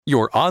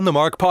Your On the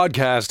Mark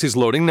podcast is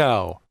loading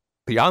now.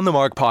 The On the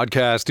Mark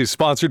podcast is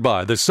sponsored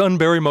by the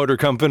Sunbury Motor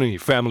Company,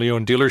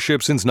 family-owned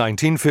dealership since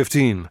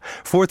 1915,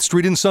 4th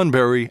Street in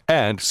Sunbury,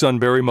 and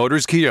Sunbury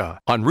Motors Kia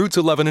on routes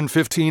 11 and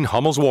 15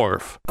 Hummel's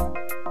Wharf.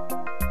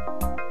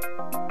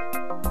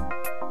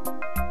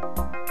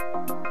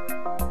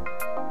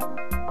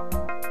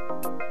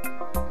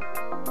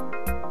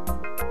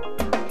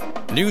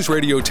 News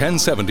Radio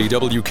 1070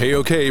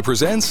 WKOK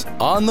presents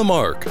On the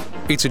Mark.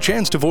 It's a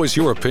chance to voice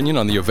your opinion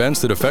on the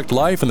events that affect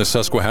life in the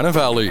Susquehanna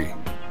Valley.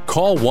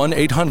 Call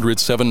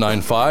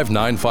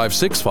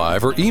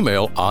 1-800-795-9565 or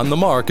email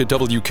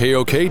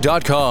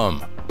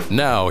onthemark@wkok.com.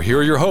 Now, here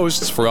are your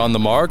hosts for On the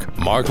Mark,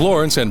 Mark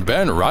Lawrence and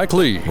Ben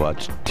Reichley. Well,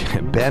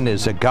 Ben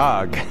is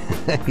agog.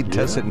 He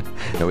doesn't,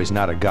 no, he's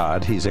not a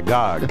god, he's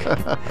agog.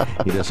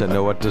 He doesn't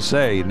know what to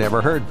say. He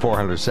never heard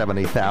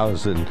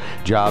 470,000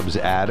 jobs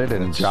added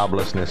and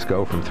joblessness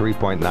go from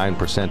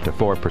 3.9% to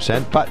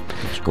 4%, but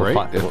it's great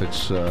if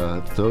it's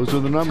those are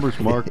the numbers,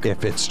 Mark.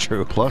 If it's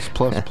true. Plus.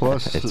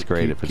 It's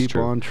great if it's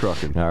true. Keep on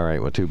trucking. All right,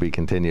 well, to be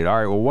continued. All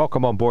right, well,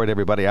 welcome on board,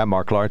 everybody. I'm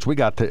Mark Lawrence. We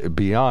got to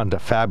beyond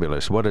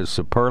fabulous. What is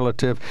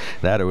superlative?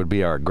 That it would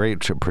be our great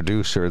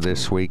producer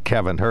this week,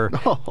 Kevin Herr.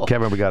 Oh.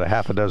 Kevin, we got a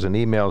half a dozen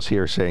emails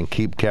here saying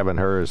keep Kevin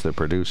Herr as the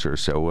producer,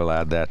 so we'll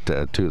add that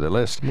to the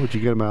list. Would you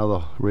get him out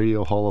of the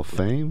Radio Hall of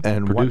Fame?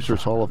 And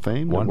Producers Hall of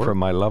Fame? One from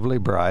my lovely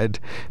bride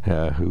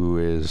who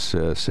is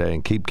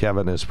saying keep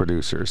Kevin as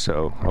producer,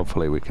 so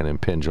hopefully we can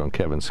impinge on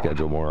Kevin's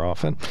schedule more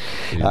often.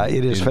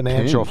 It is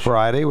Financial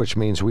Friday, which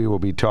means we will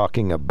be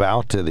talking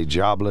about the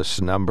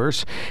jobless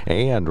numbers,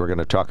 and we're going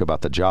to talk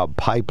about the job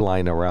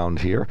pipeline around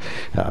here.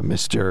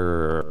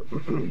 Mr.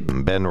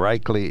 Ben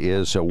Reichley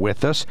is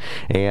with us,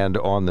 and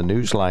on the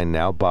newsline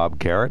now, Bob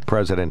Garrett,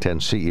 President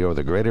and CEO of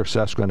the Greater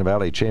Susquehanna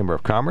Valley Chamber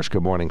of Commerce.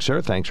 Good morning,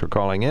 sir. Thanks for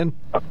calling in.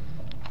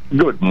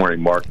 Good morning,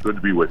 Mark. Good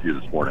to be with you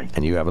this morning.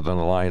 And you have on the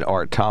line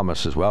Art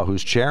Thomas as well,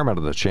 who's chairman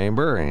of the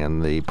chamber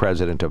and the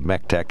president of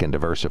Meck-Tech and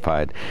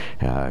Diversified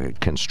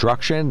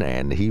Construction.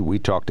 And we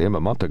talked to him a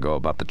month ago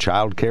about the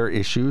child care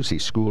issues. He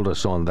schooled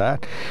us on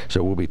that.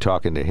 So we'll be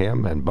talking to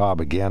him and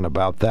Bob again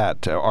about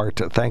that.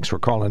 Art, thanks for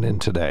calling in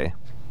today.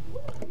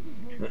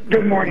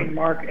 Good morning,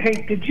 Mark.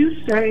 Hey, did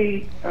you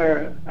say,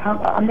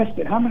 I missed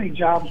it, how many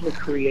jobs were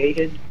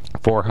created?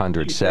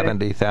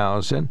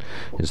 470,000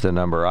 is the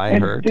number I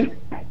heard. Did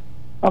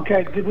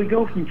we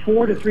go from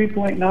 4 to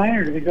 3.9,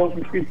 or did we go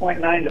from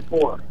 3.9 to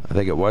 4? I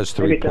think it was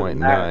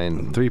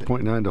 3.9.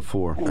 3.9 to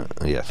 4.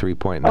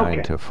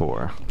 3.9 to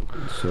 4.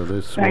 So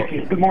this. Thank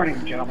you. Good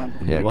morning, gentlemen.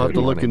 Yeah, we'll have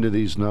to look into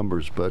these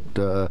numbers, but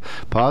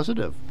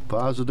positive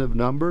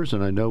numbers,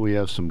 and I know we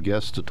have some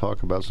guests to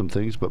talk about some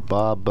things, but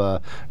Bob,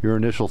 your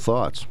initial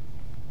thoughts?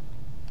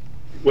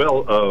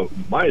 Well,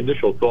 my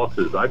initial thoughts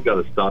is I've got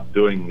to stop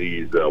doing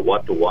these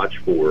what to watch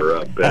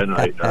for, Ben.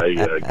 I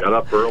got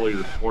up early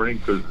this morning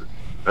because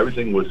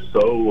everything was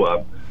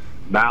so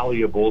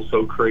malleable,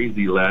 so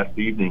crazy last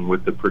evening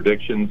with the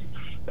predictions,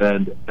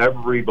 and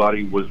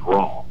everybody was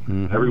wrong.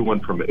 Mm-hmm.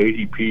 Everyone from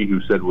ADP who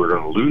said we're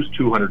going to lose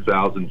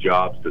 200,000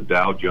 jobs to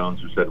Dow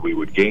Jones who said we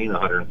would gain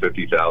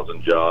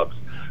 150,000 jobs,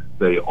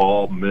 they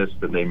all missed,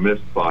 and they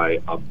missed by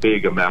a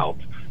big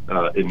amount,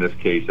 in this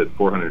case at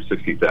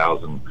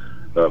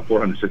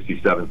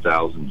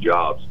 467,000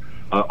 jobs.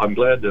 I'm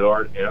glad that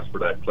Art asked for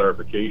that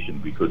clarification,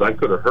 because I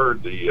could have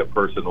heard the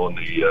person on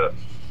the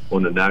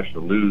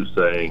national news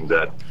saying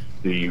that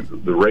the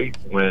rate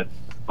went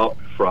up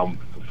from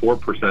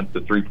 4%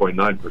 to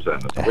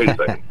 3.9%. Wait a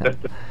second.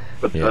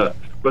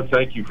 But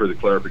thank you for the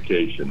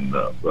clarification,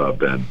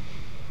 Ben.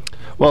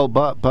 Well,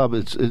 Bob,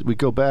 we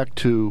go back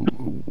to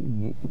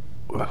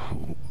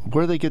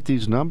where do they get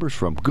these numbers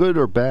from, good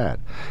or bad?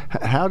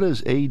 How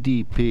does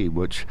ADP,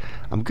 which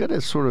I'm going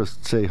to sort of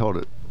say, hold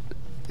it,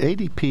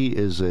 ADP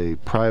is a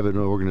private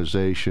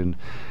organization.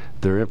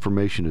 Their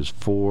information is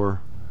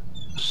for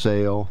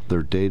sale.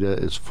 Their data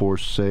is for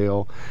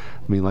sale.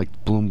 I mean, like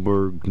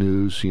Bloomberg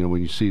News,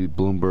 when you see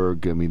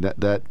Bloomberg, I mean,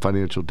 that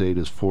financial data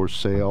is for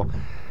sale.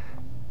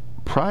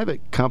 Private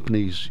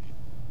companies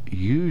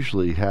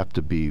usually have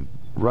to be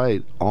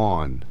right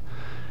on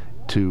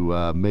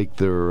to make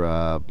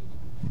their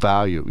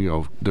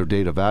value, their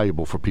data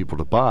valuable for people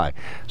to buy.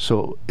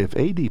 So if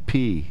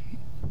ADP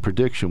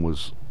prediction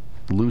was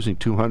losing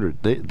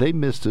 200, they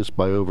missed this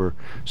by over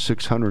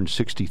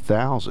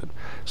 660,000.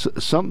 So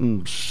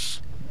something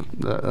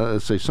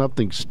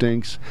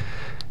stinks,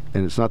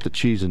 and it's not the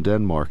cheese in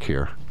Denmark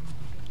here.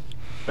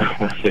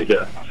 I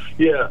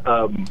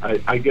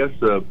guess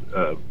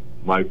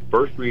my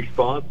first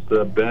response,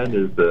 Ben,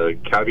 is the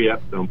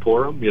caveat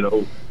emptorum.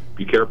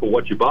 Be careful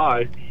what you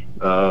buy,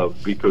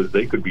 because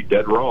they could be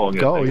dead wrong,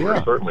 and they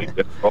were certainly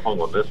dead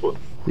wrong on this one.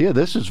 Yeah,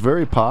 this is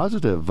very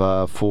positive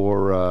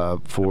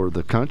for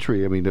the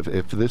country. I mean,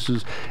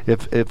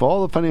 if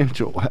all the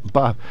financial,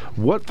 Bob,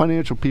 what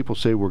financial people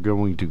say we're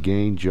going to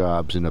gain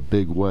jobs in a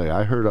big way?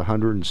 I heard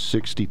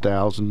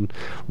 160,000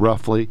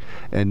 roughly,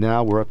 and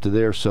now we're up to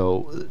there.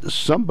 So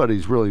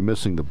somebody's really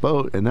missing the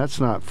boat, and that's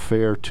not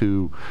fair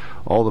to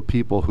all the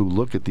people who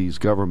look at these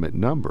government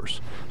numbers.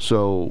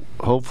 So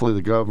hopefully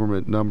the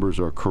government numbers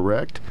are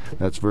correct.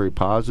 That's very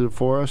positive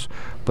for us.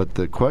 But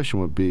the question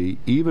would be,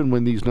 even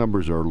when these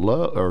numbers are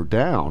low or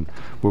down,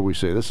 where we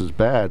say this is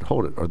bad,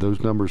 hold it, are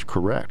those numbers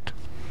correct?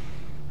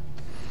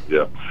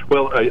 Yeah.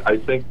 Well, I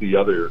think the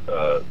other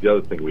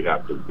thing we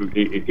have to,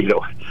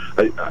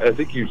 I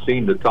think you've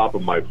seen the top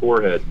of my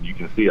forehead, and you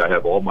can see I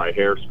have all my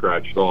hair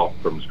scratched off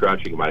from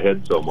scratching my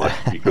head so much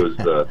because.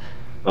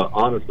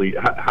 Honestly,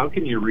 how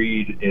can you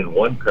read in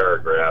one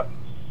paragraph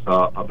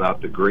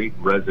about the Great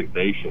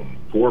Resignation,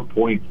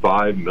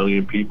 4.5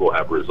 million people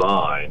have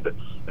resigned,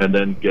 and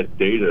then get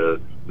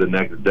data the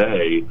next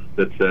day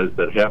that says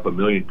that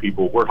 500,000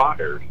 people were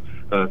hired?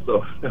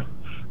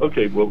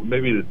 Okay, well,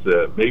 maybe it's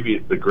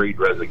the Great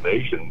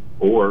Resignation,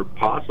 or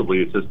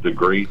possibly it's just the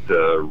Great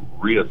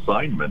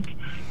Reassignment.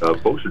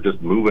 Folks are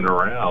just moving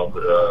around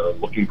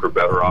looking for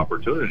better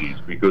opportunities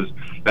because,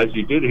 as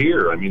you did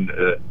hear, I mean,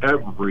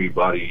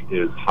 everybody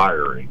is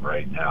hiring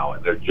right now,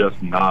 and there's just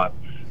not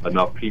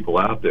enough people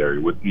out there.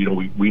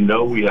 We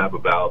know we have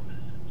about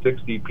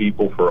 60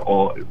 people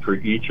for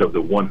each of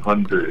the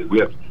 100. We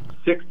have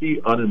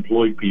 60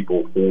 unemployed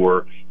people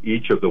for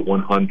each of the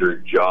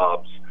 100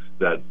 jobs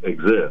that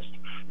exist.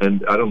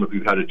 And I don't know if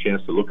you've had a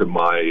chance to look at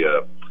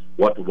my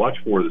what to watch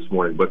for this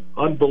morning, but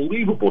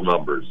unbelievable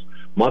numbers.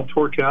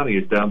 Montour County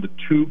is down to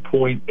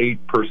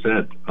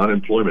 2.8%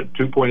 unemployment.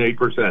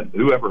 2.8%.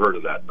 Who ever heard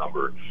of that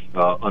number?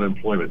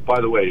 Unemployment. By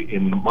the way,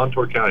 in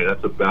Montour County,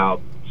 that's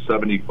about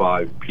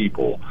 75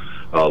 people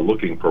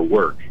looking for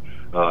work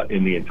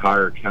in the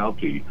entire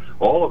county.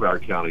 All of our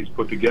counties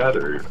put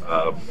together,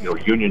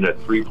 Union at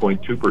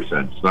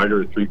 3.2%,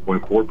 Snyder at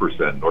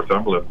 3.4%,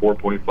 Northumberland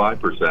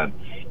 4.5%.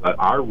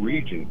 Our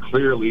region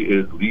clearly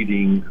is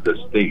leading the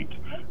state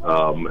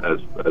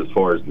as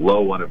far as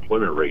low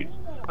unemployment rates.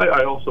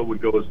 I also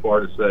would go as far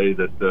to say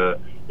that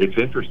it's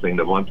interesting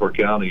that Montour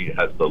County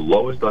has the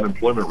lowest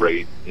unemployment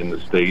rate in the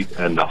state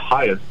and the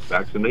highest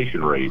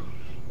vaccination rate.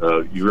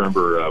 You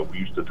remember we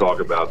used to talk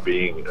about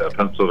being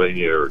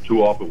Pennsylvania, or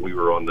too often we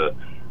were on the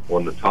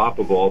top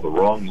of all the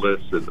wrong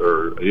lists, on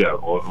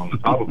the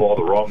top of all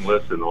the wrong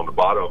lists and on the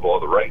bottom of all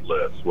the right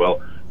lists.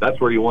 Well,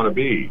 that's where you want to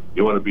be.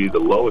 You want to be the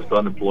lowest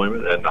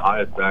unemployment and the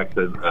highest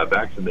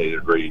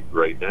vaccinated rate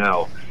right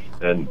now.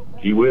 And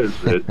gee whiz,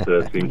 it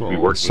seems to be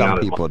working some out.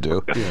 Some people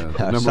do.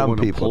 Yeah, some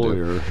people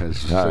do. Has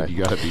said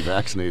you got to be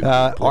vaccinated.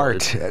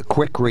 Art,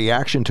 quick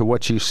reaction to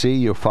what you see.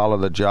 You follow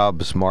the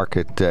jobs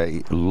market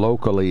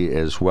locally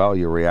as well.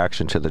 Your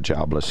reaction to the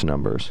jobless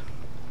numbers.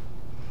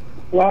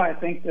 Well, I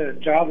think the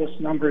jobless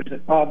numbers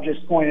that Bob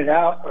just pointed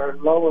out are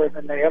lower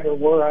than they ever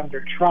were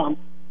under Trump.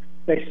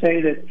 They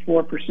say that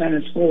 4%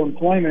 is full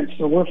employment,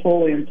 so we're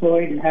fully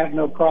employed and have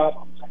no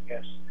problems, I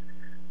guess.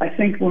 I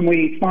think when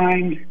we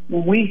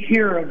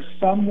hear of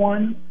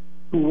someone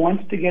who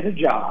wants to get a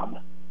job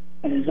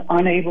and is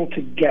unable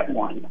to get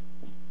one,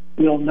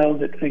 we'll know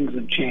that things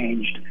have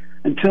changed.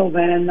 Until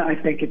then, I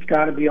think it's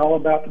got to be all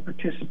about the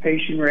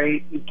participation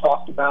rate. We've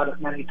talked about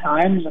it many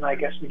times, and I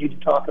guess we need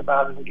to talk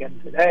about it again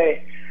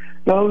today.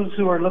 Those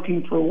who are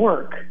looking for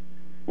work,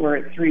 we're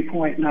at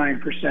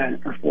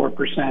 3.9% or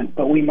 4%,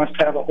 but we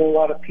must have a whole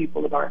lot of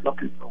people that aren't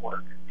looking for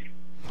work.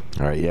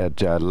 All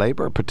right,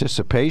 labor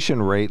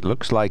participation rate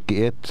looks like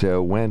it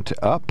went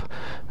up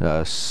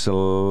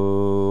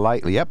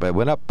slightly. Yep, it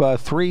went up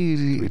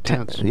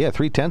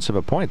 3/10 of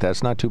a point.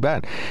 That's not too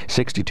bad.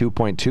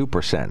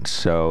 62.2%.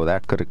 So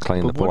that could have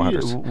claimed the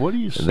 400. What do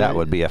you say? That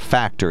would be a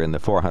factor in the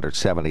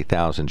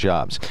 470,000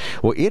 jobs.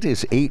 Well, it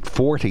is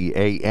 8:40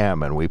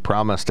 a.m. and we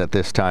promised at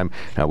this time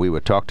we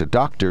would talk to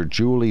Dr.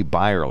 Julie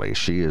Byerley.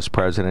 She is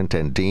president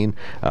and dean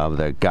of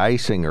the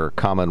Geisinger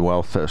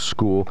Commonwealth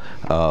School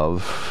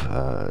of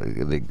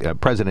the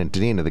president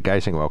dean of the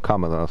Geisinger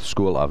Commonwealth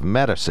School of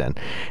Medicine,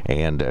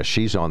 and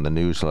she's on the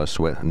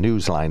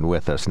newsline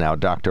with us now.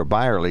 Dr.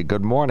 Byerley,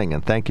 good morning,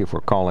 and thank you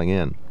for calling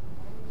in.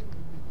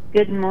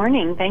 Good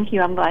morning. Thank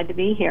you. I'm glad to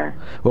be here.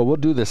 Well, we'll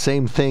do the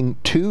same thing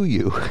to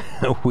you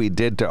we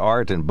did to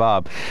Art and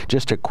Bob.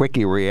 Just a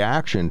quickie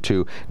reaction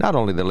to not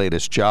only the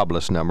latest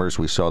jobless numbers.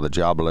 We saw the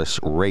jobless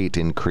rate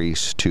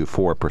increase to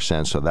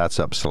 4%, so that's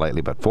up slightly,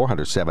 but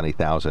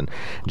 470,000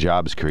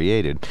 jobs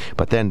created.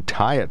 But then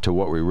tie it to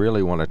what we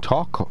really want to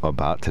talk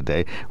about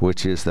today,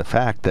 which is the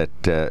fact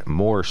that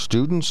more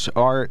students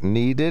are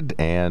needed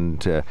and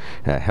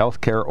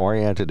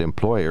healthcare-oriented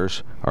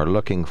employers are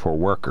looking for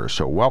workers.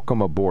 So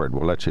welcome aboard.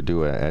 We'll let you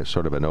do a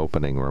sort of an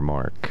opening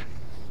remark.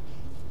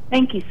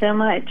 Thank you so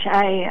much.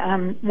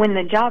 When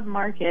the job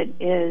market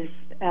is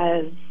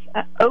as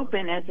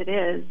open as it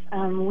is,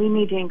 we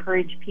need to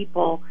encourage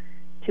people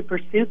to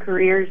pursue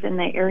careers in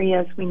the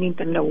areas we need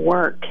them to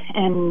work,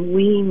 and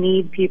we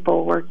need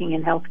people working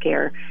in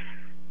healthcare.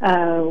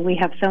 We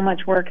have so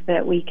much work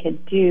that we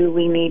could do.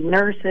 We need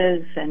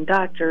nurses and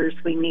doctors.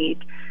 We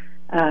need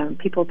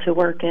people to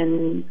work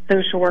in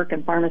social work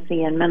and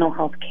pharmacy and mental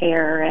health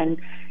care. And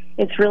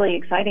it's really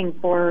exciting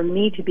for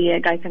me to be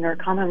at Geisinger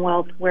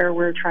Commonwealth, where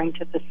we're trying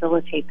to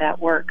facilitate that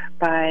work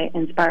by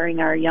inspiring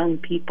our young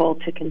people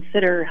to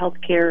consider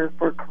healthcare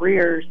for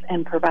careers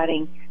and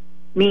providing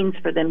means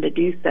for them to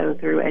do so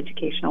through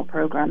educational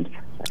programs.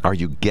 Are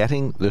you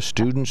getting the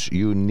students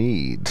you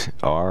need?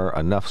 Are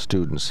enough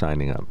students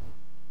signing up?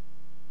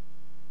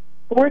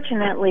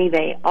 Fortunately,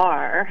 they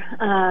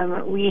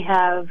are. We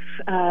have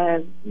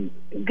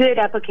good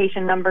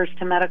application numbers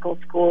to medical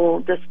school.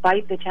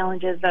 Despite the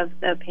challenges of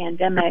the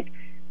pandemic,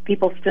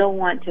 people still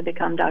want to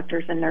become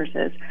doctors and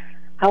nurses.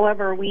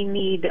 However, we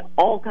need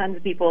all kinds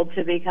of people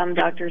to become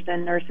doctors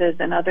and nurses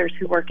and others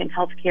who work in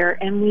healthcare,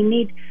 and we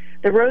need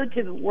the road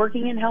to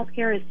working in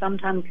healthcare is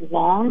sometimes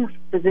long.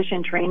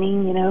 Physician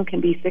training, can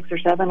be 6 or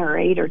 7 or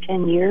 8 or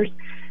 10 years.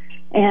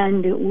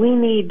 And we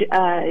need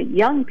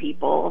young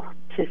people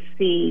to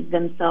see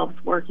themselves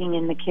working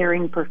in the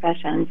caring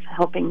professions,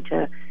 helping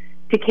to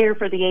care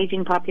for the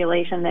aging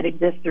population that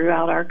exists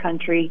throughout our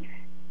country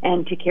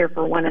and to care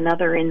for one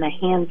another in the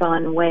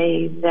hands-on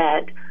way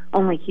that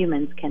only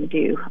humans can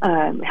do.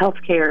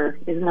 Healthcare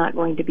is not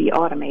going to be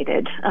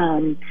automated.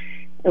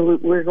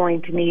 We're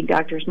going to need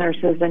doctors,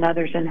 nurses, and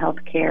others in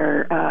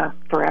healthcare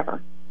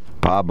forever.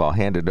 Bob, I'll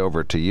hand it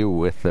over to you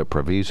with the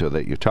proviso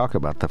that you talk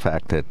about the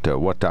fact that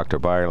what Dr.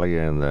 Byerley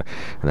and the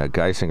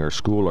Geisinger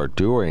School are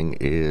doing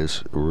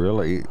is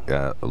really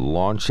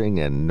launching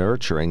and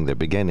nurturing the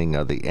beginning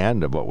of the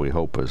end of what we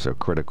hope is a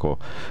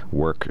critical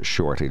work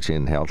shortage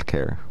in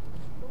healthcare.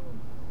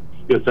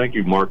 Yes, thank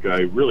you, Mark. I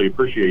really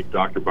appreciate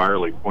Dr.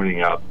 Byerley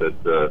pointing out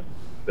that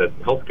that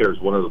healthcare is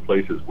one of the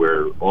places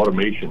where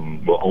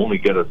automation will only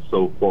get us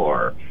so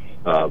far.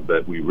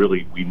 That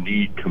we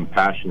need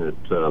compassionate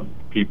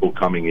people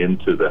coming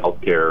into the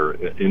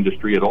healthcare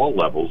industry at all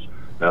levels,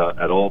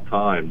 at all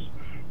times.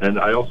 And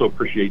I also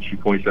appreciate she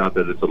points out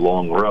that it's a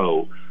long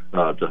row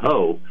to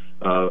hoe,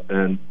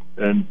 and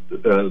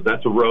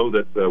that's a row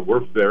that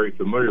we're very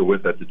familiar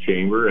with at the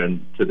Chamber.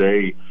 And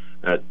today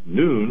at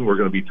noon, we're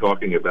going to be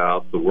talking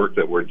about the work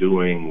that we're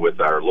doing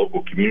with our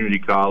local community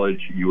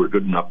college. You were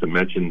good enough to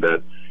mention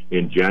that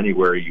in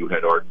January you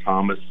had Art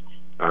Thomas,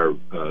 our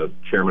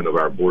chairman of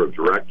our board of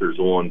directors,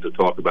 on to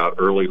talk about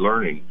early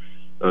learning.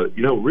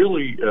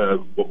 Really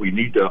what we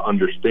need to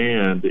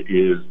understand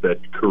is that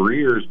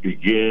careers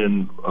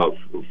begin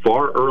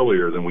far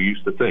earlier than we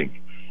used to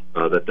think.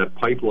 That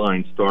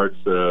pipeline starts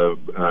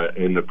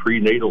in the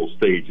prenatal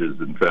stages,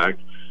 in fact,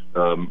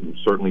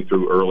 certainly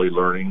through early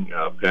learning,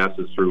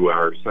 passes through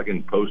our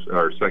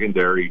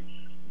secondary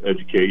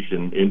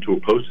education into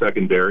a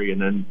post-secondary,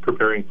 and then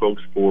preparing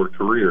folks for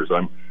careers.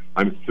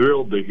 I'm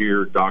thrilled to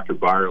hear Dr.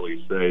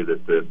 Byerley say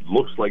that it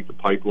looks like the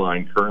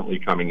pipeline currently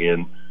coming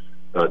in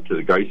to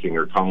the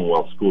Geisinger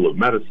Commonwealth School of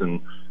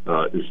Medicine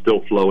is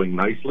still flowing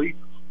nicely.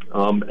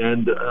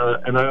 And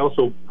I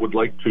also would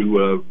like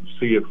to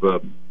see if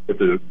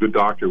the good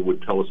doctor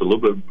would tell us a little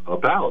bit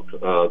about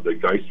the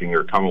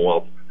Geisinger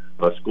Commonwealth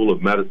School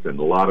of Medicine.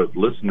 A lot of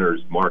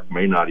listeners, Mark,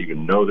 may not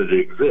even know that it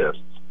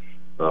exists.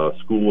 A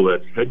school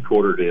that's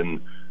headquartered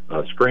in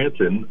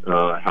Scranton,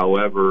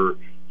 however,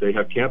 they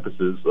have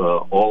campuses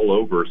all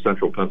over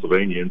central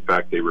Pennsylvania. In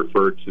fact, they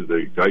refer to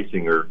the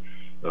Geisinger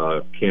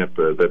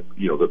campus,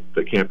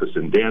 the campus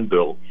in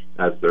Danville,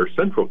 as their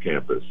central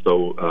campus.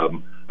 So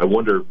I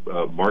wonder,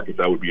 Mark, if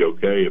that would be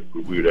okay if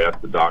we would ask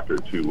the doctor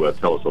to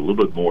tell us a little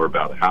bit more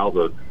about how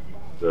the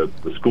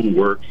school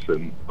works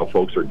and how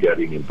folks are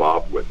getting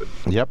involved with it.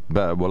 Yep,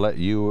 we'll let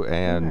you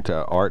and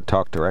Art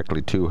talk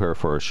directly to her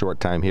for a short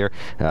time here.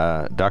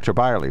 Dr.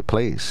 Byerley,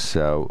 please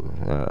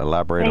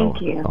elaborate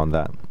on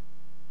that.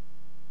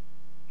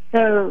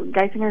 So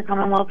Geisinger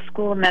Commonwealth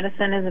School of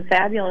Medicine is a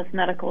fabulous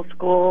medical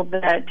school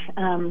that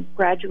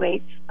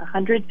graduates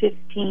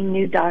 115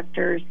 new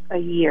doctors a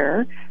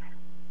year.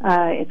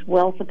 It's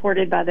well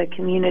supported by the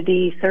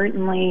community,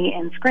 certainly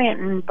in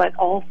Scranton, but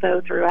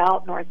also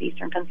throughout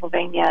northeastern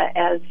Pennsylvania,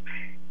 as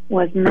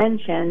was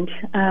mentioned.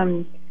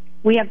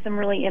 We have some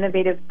really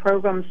innovative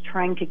programs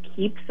trying to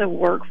keep the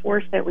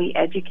workforce that we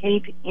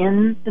educate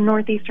in the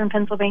northeastern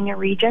Pennsylvania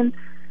region.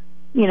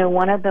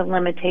 One of the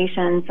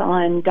limitations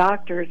on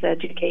doctors'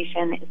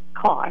 education is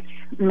cost.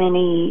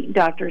 Many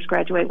doctors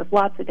graduate with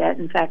lots of debt.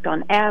 In fact,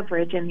 on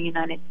average in the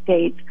United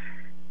States,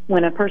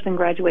 when a person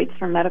graduates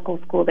from medical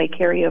school, they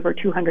carry over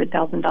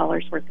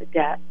 $200,000 worth of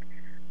debt.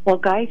 Well,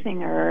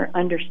 Geisinger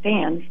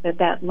understands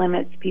that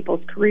limits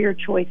people's career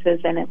choices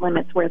and it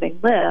limits where they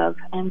live.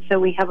 And so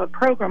we have a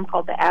program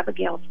called the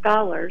Abigail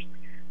Scholars,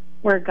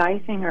 where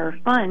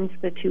Geisinger funds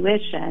the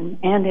tuition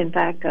and, in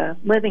fact, a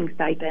living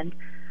stipend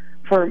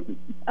for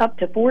up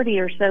to 40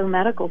 or so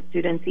medical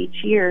students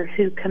each year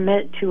who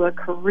commit to a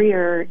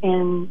career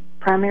in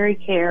primary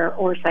care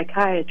or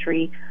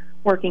psychiatry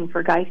working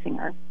for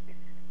Geisinger.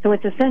 So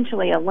it's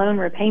essentially a loan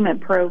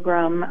repayment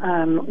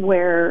program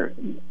where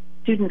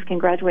students can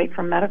graduate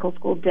from medical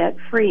school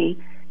debt-free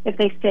if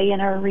they stay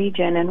in our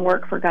region and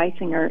work for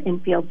Geisinger in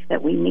fields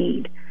that we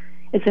need.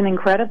 It's an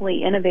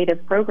incredibly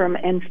innovative program,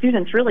 and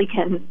students really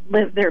can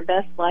live their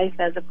best life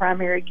as a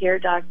primary care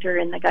doctor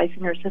in the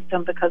Geisinger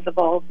system because of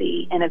all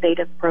the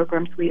innovative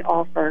programs we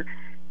offer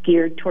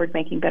geared toward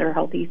making better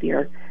health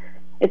easier.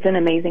 It's an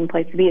amazing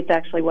place to be. It's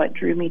actually what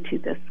drew me to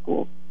this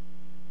school.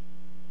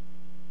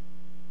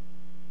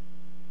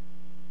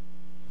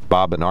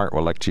 Bob and Art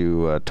will let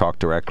you talk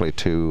directly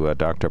to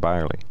Dr.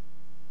 Byerley.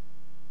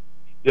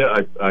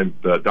 Yeah, I'm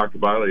Dr.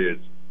 Byerley.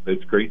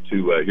 It's great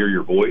to hear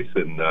your voice,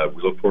 and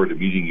we look forward to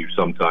meeting you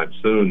sometime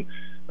soon.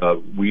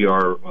 We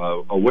are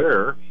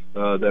aware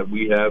that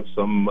we have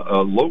some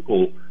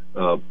local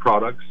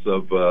products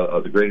of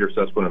the greater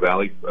Susquehanna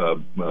Valley,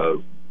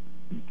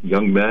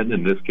 young men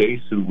in this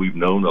case, who we've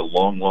known a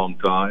long, long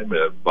time,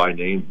 by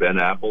name Ben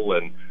Apple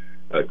and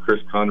Chris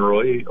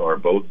Conroy, are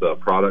both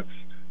products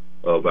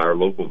of our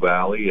local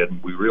valley,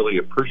 and we really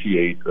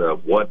appreciate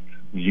what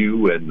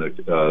you and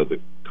the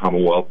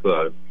Commonwealth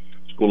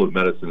School of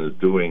Medicine is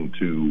doing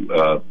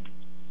to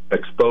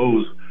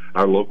expose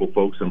our local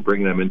folks and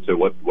bring them into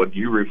what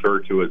you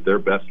refer to as their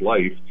best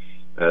life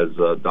as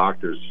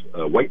doctors,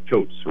 white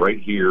coats, right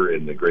here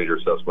in the greater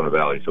Susquehanna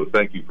Valley. So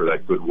thank you for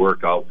that good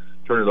work. I'll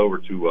turn it over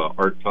to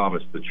Art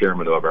Thomas, the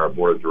chairman of our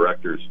board of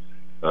directors,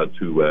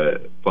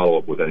 to follow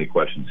up with any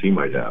questions he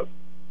might have.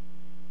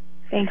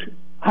 Thank you.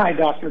 Hi,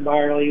 Dr.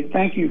 Byerley.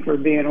 Thank you for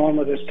being on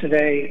with us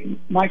today.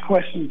 My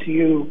question to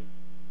you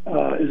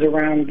is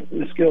around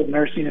the skilled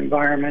nursing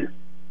environment.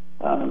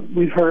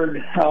 We've heard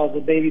how the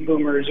baby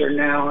boomers are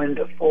now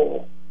into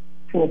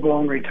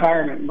full-blown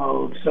retirement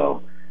mode.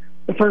 So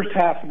the first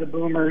half of the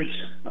boomers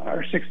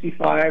are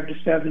 65 to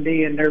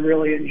 70, and they're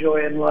really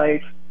enjoying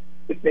life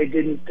if they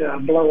didn't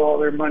blow all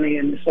their money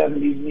in the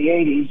 70s and the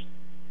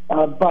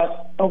 80s.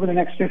 But over the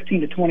next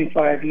 15 to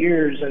 25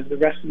 years, as the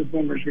rest of the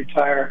boomers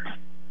retire,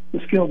 the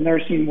skilled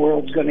nursing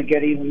world's going to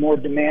get even more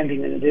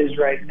demanding than it is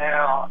right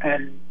now.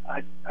 And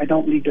I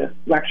don't need to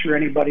lecture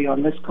anybody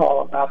on this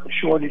call about the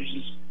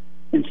shortages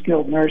in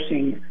skilled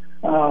nursing.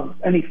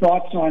 Any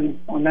thoughts on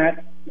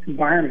that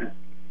environment?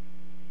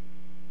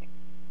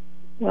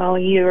 Well,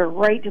 you're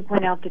right to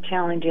point out the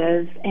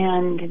challenges,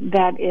 and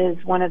that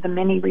is one of the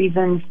many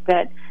reasons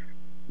that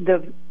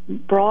the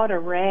broad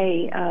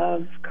array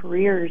of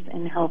careers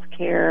in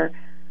healthcare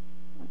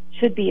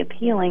should be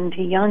appealing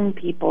to young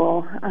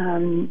people,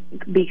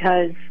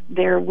 because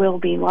there will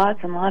be lots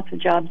and lots of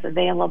jobs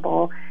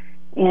available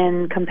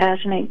in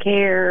compassionate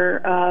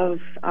care of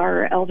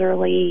our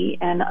elderly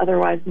and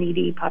otherwise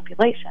needy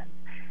population.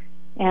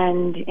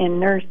 And in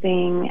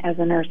nursing, as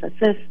a nurse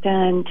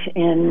assistant,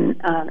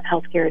 in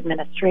healthcare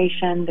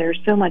administration, there's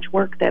so much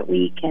work that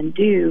we can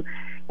do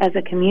as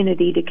a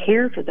community to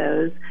care for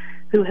those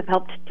who have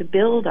helped to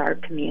build our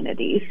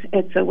communities.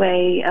 It's a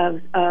way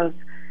of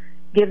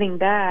giving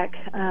back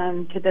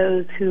to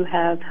those who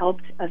have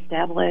helped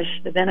establish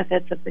the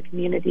benefits of the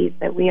communities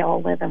that we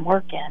all live and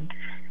work in.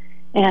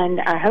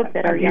 And I hope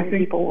that our young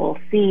people will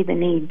see the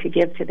need to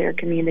give to their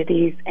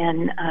communities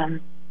and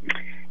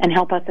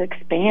help us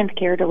expand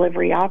care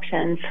delivery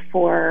options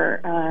for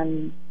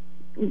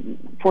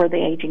the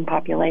aging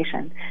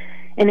population.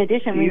 In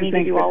addition, we need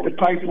to do all we can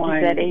to keep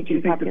that aging population. Do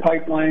you think the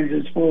pipeline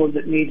is as full as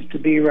it needs to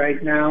be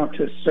right now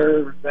to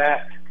serve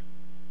that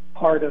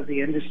part of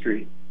the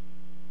industry?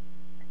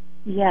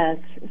 Yes.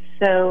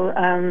 So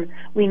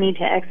we need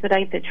to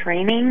expedite the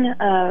training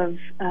of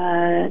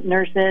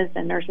nurses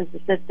and nurses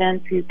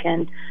assistants who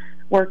can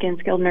work in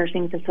skilled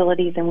nursing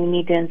facilities, and we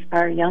need to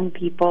inspire young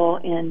people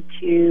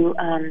into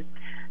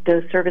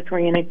those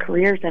service-oriented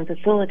careers and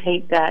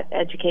facilitate that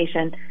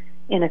education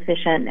in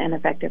efficient and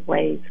effective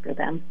ways for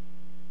them.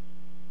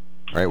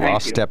 All right, well, I'll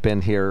step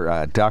in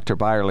here. Dr.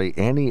 Byerley,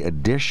 any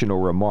additional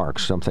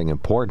remarks, something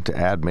important to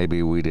add,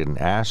 maybe we didn't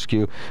ask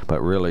you, but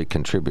really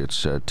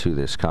contributes to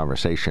this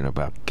conversation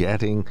about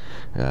getting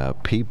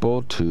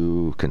people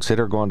to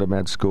consider going to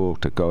med school,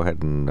 to go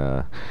ahead and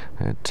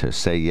to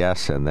say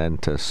yes, and then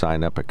to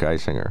sign up at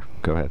Geisinger?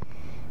 Go ahead.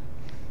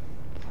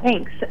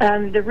 Thanks.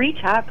 The Reach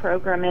High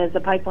program is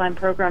a pipeline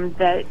program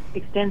that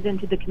extends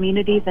into the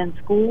communities and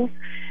schools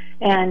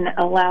and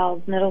allows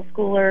middle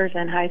schoolers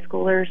and high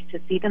schoolers to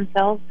see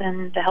themselves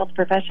in the health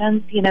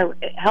professions. You know,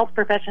 health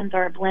professions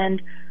are a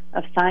blend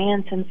of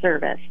science and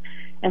service,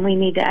 and we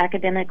need to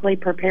academically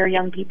prepare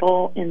young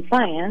people in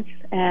science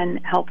and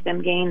help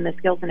them gain the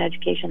skills and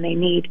education they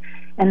need,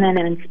 and then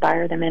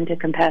inspire them into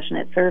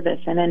compassionate service.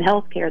 And in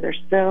healthcare,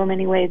 there's so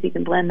many ways you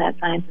can blend that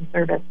science and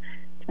service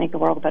to make the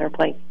world a better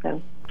place.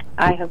 So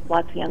I hope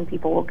lots of young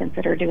people will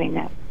consider doing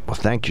that. Well,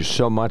 thank you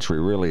so much. We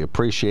really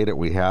appreciate it.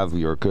 We have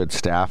your good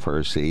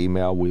staffers, the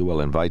email. We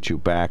will invite you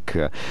back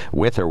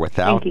with or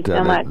without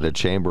the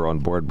chamber on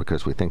board,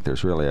 because we think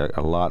there's really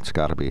a lot's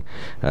got to be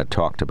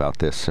talked about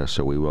this,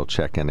 so we will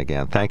check in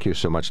again. Thank you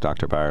so much,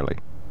 Dr. Byerley.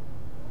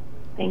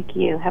 Thank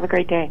you. Have a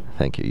great day.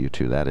 Thank you. You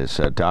too. That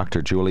is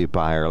Dr. Julie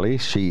Byerley.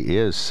 She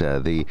is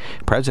the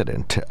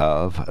president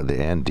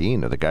and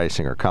dean of the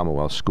Geisinger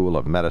Commonwealth School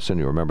of Medicine.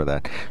 You remember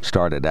that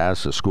started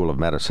as the School of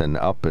Medicine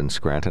up in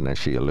Scranton, as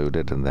she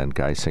alluded, and then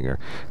Geisinger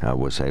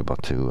was able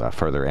to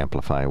further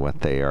amplify what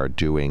they are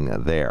doing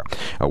there.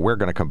 We're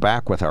going to come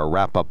back with our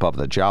wrap-up of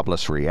the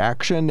Jobless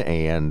reaction,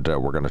 and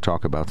we're going to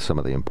talk about some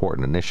of the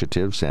important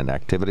initiatives and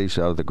activities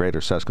of the Greater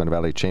Susquehanna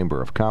Valley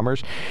Chamber of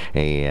Commerce,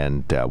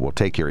 and we'll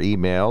take your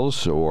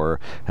emails or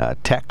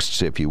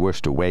texts if you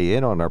wish to weigh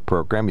in on our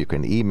program. You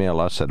can email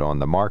us at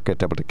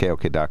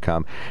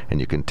onthemark@wkok.com, and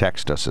you can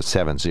text us at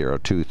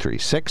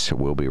 70236.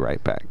 We'll be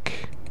right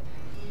back.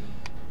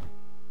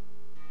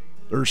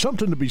 There's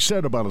something to be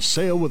said about a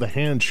sale with a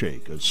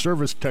handshake, a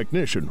service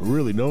technician who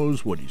really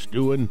knows what he's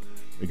doing.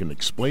 They can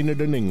explain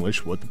it in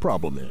English what the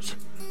problem is.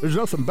 There's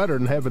nothing better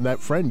than having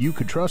that friend you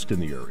could trust in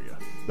the area.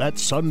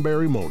 That's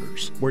Sunbury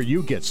Motors, where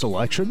you get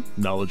selection,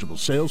 knowledgeable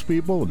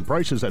salespeople, and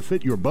prices that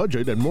fit your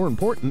budget, and more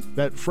important,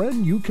 that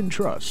friend you can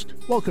trust.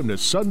 Welcome to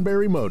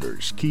Sunbury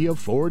Motors, Kia,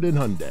 Ford, and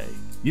Hyundai.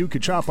 You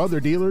could shop other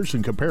dealers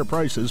and compare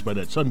prices, but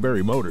at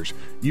Sunbury Motors,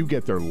 you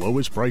get their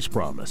lowest price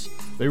promise.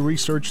 They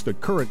research the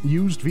current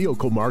used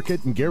vehicle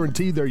market and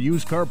guarantee their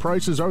used car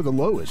prices are the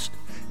lowest.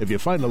 If you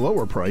find a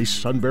lower price,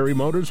 Sunbury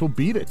Motors will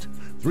beat it.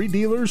 3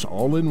 dealers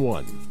all in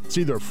one.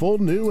 See their full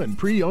new and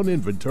pre-owned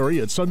inventory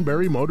at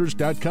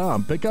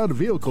sunburymotors.com. Pick out a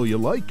vehicle you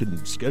like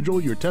and schedule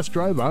your test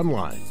drive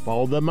online.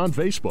 Follow them on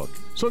Facebook.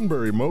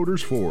 Sunbury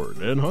Motors Ford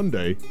and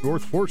Hyundai,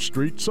 North 4th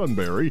Street,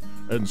 Sunbury,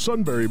 and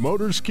Sunbury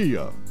Motors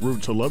Kia,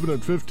 routes 11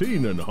 and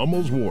 15 in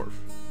Hummel's Wharf.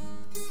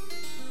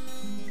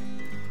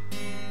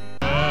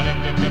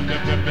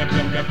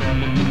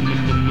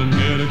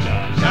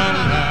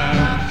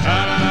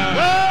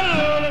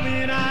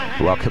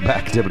 Welcome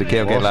back to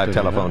WKOK Live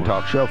Telephone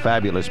Talk Show.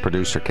 Fabulous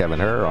producer Kevin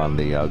Herr on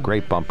the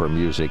great bumper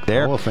music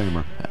there. Hall of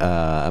Famer.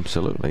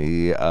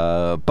 Absolutely.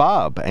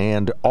 Bob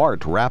and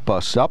Art, wrap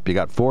us up. You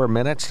got 4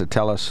 minutes to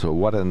tell us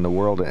what in the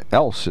world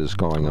else is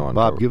going on.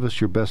 Bob, give us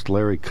your best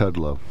Larry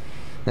Kudlow.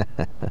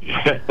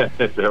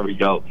 There we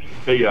go.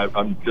 Hey,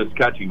 I'm just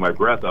catching my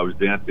breath. I was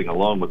dancing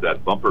along with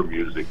that bumper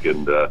music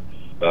and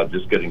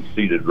just getting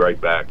seated right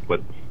back.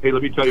 But, hey,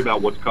 let me tell you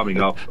about what's coming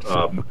up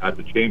at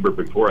the Chamber.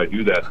 Before I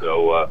do that,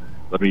 though,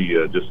 let me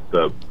just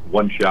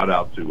one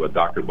shout-out to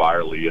Dr.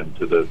 Byerley and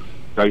to the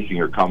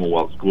Geisinger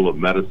Commonwealth School of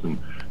Medicine.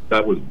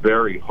 That was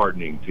very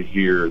heartening to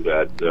hear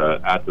that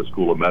at the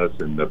School of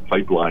Medicine, the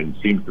pipeline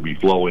seems to be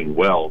flowing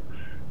well,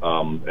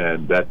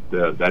 and that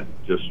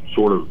just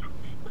sort of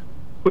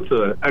puts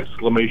an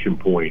exclamation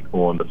point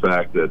on the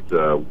fact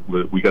that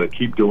we got to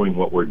keep doing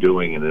what we're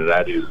doing, and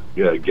that is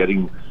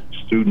getting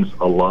students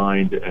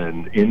aligned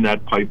and in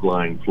that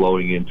pipeline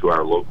flowing into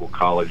our local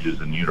colleges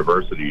and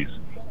universities.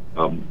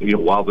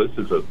 While this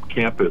is a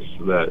campus,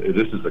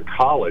 this is a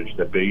college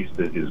that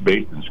is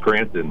based in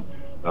Scranton,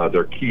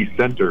 their key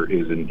center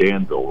is in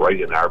Danville, right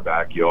in our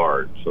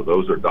backyard. So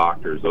those are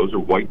doctors, those are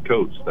white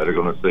coats that are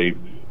going to save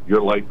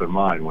your life and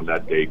mine when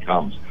that day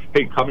comes.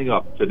 Hey, coming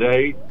up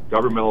today,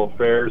 governmental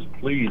affairs,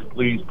 please,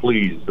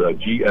 GSVCC.org.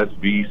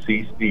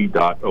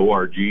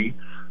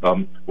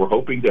 We're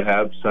hoping to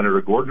have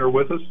Senator Gordner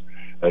with us.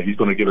 He's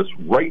going to give us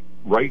right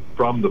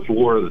from the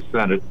floor of the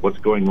Senate what's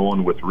going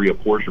on with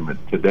reapportionment.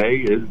 Today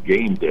is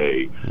game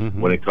day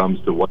when it comes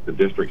to what the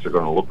districts are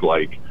going to look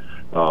like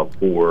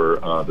for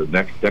the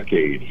next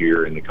decade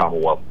here in the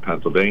Commonwealth of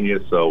Pennsylvania.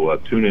 So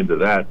tune into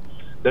that.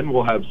 Then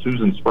we'll have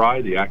Susan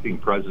Spry, the acting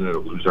president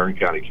of Luzerne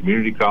County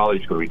Community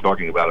College, going to be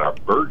talking about our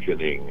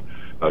burgeoning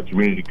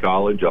community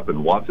college up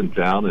in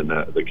Watsontown and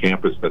the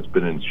campus that's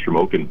been in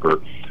Shamokin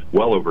for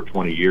well over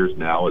 20 years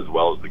now, as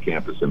well as the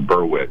campus in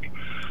Berwick.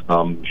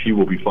 She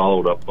will be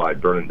followed up by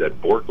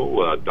Bernadette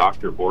Borkel.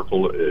 Dr.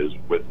 Borkel is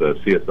with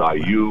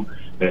CSIU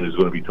and is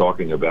going to be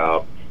talking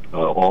about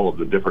all of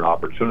the different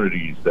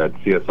opportunities that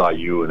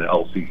CSIU and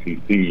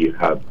LCCC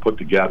have put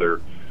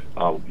together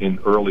in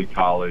early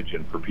college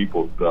and for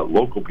people,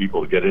 local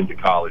people, to get into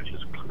college,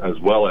 as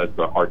well as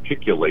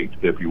articulate,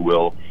 if you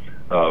will,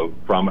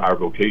 from our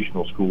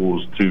vocational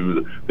schools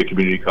to the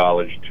community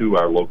college to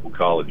our local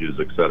colleges,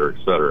 et cetera, et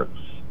cetera.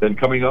 Then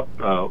coming up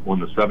on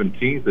the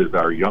 17th is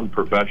our Young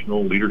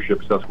Professional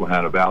Leadership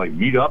Susquehanna Valley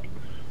meetup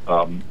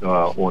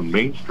on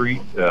Main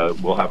Street.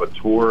 We'll have a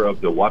tour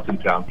of the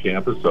Watsontown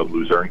campus of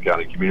Luzerne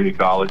County Community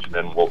College, and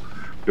then we'll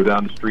go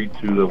down the street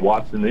to the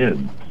Watson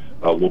Inn.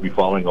 We'll be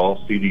following all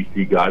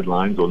CDC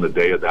guidelines on the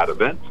day of that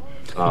event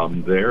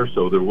there,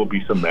 so there will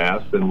be some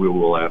masks, and we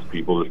will ask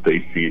people to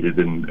stay seated.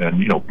 And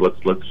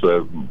let's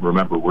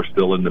remember we're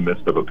still in the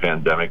midst of a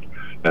pandemic,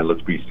 and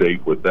let's be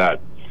safe with that.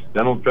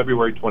 Then on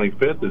February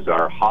 25th is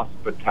our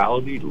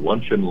Hospitality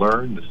Lunch and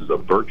Learn. This is a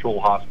virtual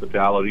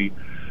hospitality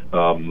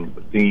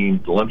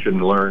themed lunch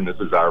and learn. This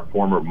is our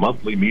former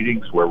monthly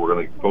meetings where we're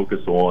going to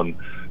focus on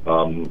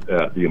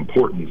the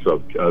importance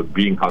of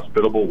being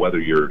hospitable, whether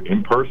you're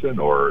in person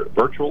or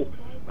virtual,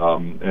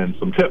 and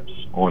some tips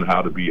on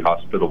how to be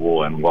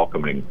hospitable and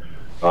welcoming.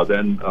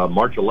 Then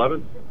March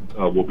 11th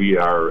will be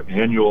our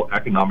annual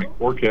economic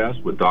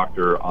forecast with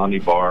Dr.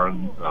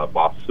 Anibar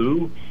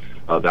Basu.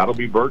 That'll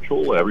be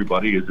virtual.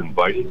 Everybody is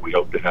invited. We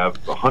hope to have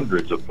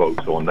hundreds of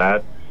folks on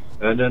that.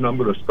 And then I'm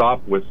going to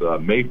stop with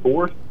May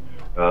 4th.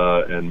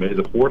 And may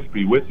the 4th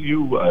be with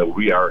you.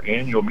 Our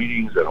annual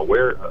meeting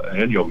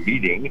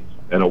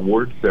an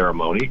award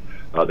ceremony.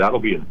 That'll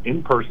be an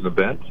in-person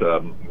event.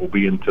 We'll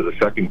be into the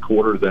second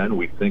quarter then.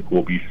 We think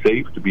we'll be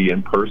safe to be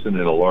in person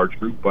in a large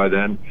group by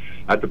then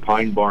at the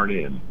Pine Barn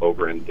Inn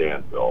over in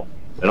Danville.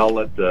 And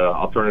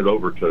I'll turn it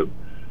over to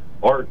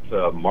Art,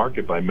 Mark,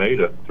 if I may,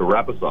 to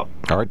wrap us up.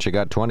 Art, you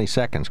got 20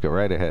 seconds. Go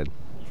right ahead.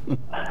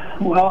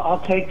 Well,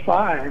 I'll take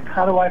 5.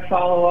 How do I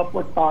follow up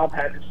what Bob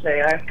had to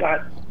say? I've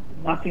got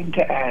nothing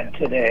to add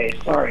today.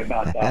 Sorry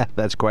about that.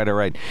 That's quite all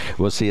right.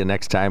 We'll see you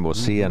next time. We'll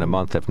see you in a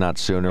month, if not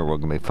sooner. We're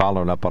going to be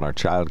following up on our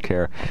child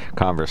care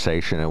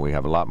conversation, and we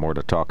have a lot more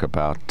to talk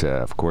about.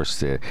 Of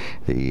course,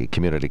 the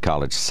Community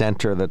College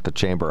Center that the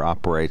Chamber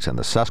operates and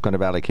the Susquehanna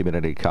Valley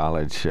Community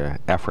College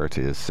effort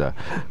is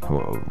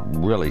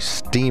really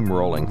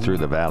steamrolling through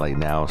the valley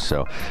now,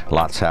 so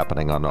lots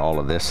happening on all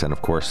of this. And,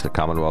 of course, the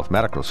Commonwealth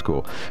Medical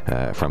School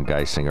from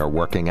Geisinger,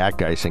 working at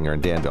Geisinger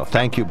in Danville.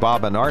 Thank you,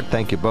 Bob and Art.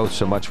 Thank you both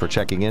so much for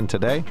checking in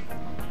today.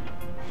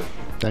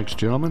 Thanks,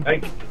 gentlemen.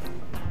 Thank you.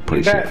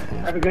 Appreciate it.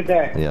 Have a good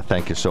day. Yeah,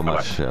 thank you so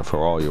much for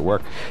all your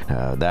work.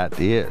 That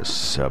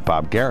is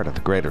Bob Garrett of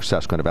the Greater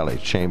Susquehanna Valley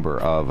Chamber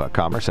of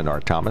Commerce and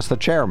Art Thomas, the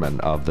chairman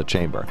of the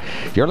Chamber.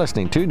 You're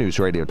listening to News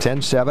Radio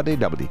 1070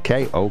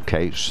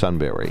 WKOK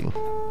Sunbury.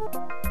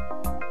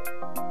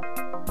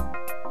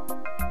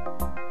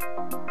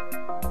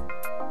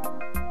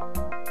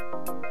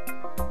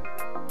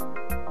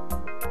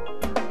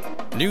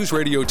 News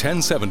Radio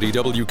 1070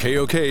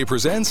 WKOK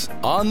presents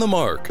On the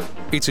Mark.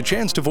 It's a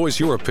chance to voice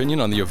your opinion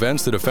on the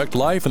events that affect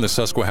life in the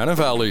Susquehanna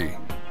Valley.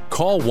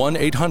 Call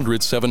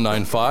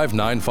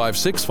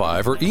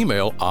 1-800-795-9565 or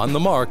email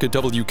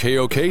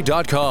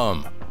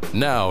onthemark@wkok.com.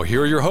 Now,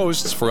 here are your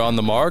hosts for On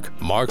the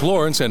Mark, Mark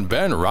Lawrence and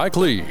Ben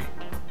Reichley.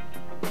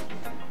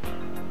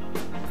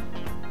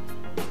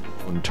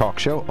 Talk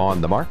show On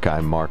the Mark.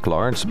 I'm Mark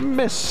Lawrence.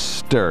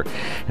 Mr.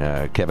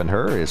 Kevin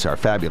Herr is our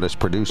fabulous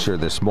producer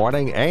this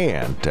morning,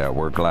 and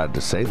we're glad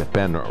to say that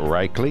Ben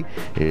Reichley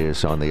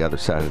is on the other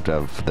side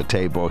of the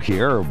table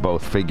here,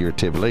 both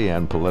figuratively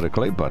and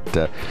politically, but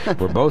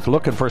we're both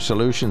looking for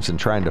solutions and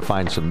trying to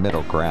find some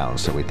middle ground.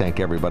 So we thank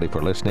everybody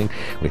for listening.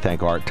 We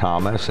thank Art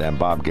Thomas and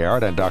Bob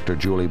Garrett and Dr.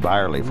 Julie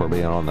Byerley for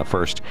being on the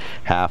first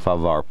half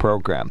of our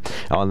program.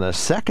 On the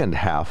second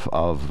half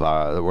of,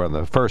 or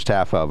the first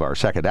half of our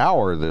second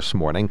hour this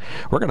morning,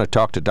 we're going to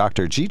talk to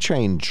Dr.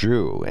 Zhiqun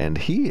Zhu, and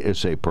he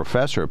is a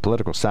professor of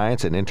political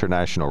science and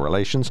international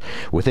relations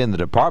within the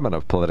Department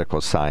of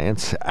Political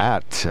Science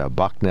at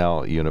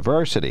Bucknell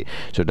University.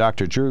 So,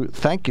 Dr. Zhu,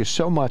 thank you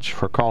so much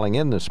for calling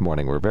in this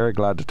morning. We're very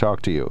glad to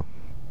talk to you.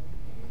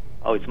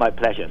 Oh, it's my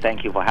pleasure.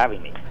 Thank you for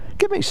having me.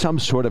 Give me some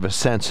sort of a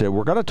sense.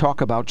 We're going to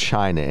talk about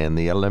China and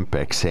the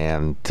Olympics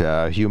and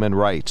human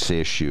rights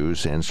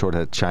issues and sort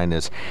of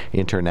China's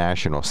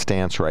international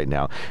stance right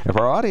now. If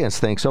our audience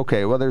thinks,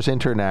 okay, well, there's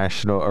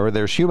international or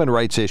there's human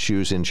rights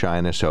issues in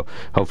China, so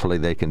hopefully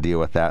they can deal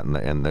with that,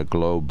 and the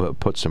globe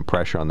put some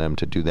pressure on them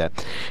to do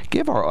that.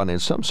 Give our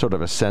audience some sort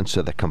of a sense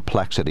of the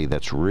complexity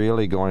that's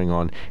really going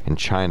on in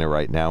China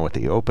right now with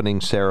the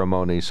opening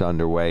ceremonies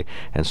underway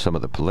and some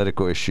of the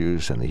political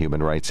issues and the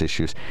human rights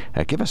issues.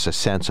 Give us a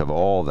sense of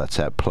all that's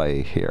at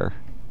play here.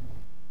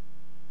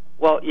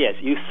 Well, yes,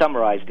 you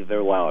summarized it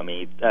very well. I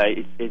mean,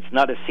 it's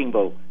not a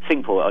simple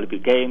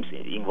Olympic Games.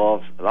 It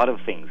involves a lot of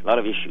things, a lot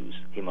of issues,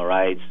 human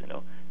rights,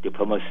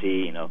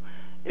 diplomacy. The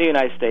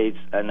United States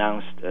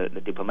announced the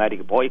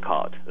diplomatic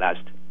boycott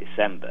last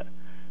December.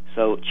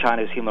 So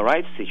China's human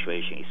rights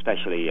situation,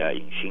 especially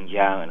in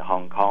Xinjiang and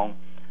Hong Kong,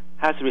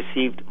 has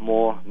received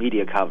more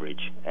media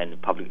coverage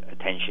and public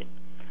attention.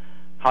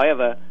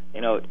 However,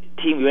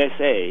 Team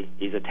USA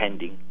is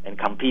attending and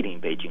competing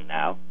in Beijing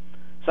now.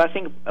 So I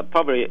think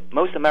probably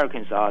most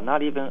Americans are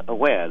not even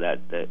aware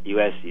that the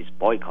U.S. is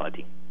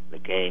boycotting the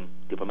game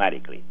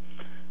diplomatically.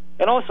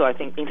 And also I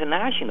think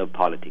international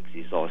politics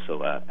is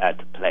also at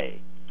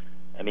play.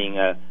 I mean,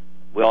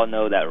 we all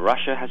know that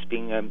Russia has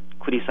been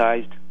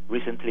criticized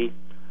recently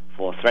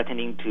for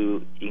threatening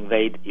to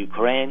invade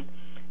Ukraine.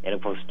 And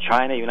of course,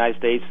 China and the United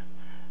States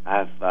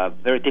have a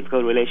very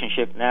difficult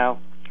relationship now.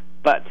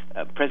 But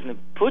President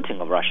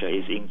Putin of Russia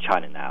is in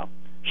China now,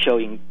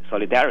 showing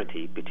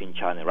solidarity between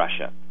China and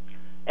Russia.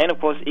 And of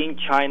course, in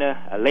China,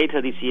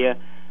 later this year,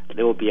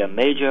 there will be a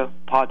major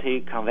party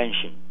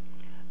convention.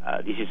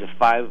 This is a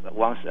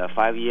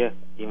five-year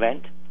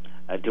event.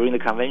 During the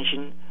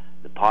convention,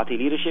 the party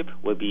leadership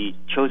will be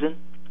chosen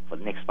for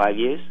the next 5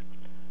 years.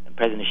 And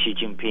President Xi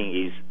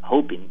Jinping is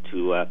hoping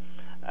to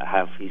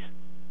have his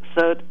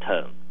third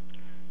term.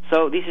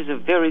 So this is a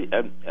very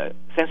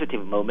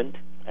sensitive moment,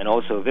 and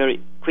also a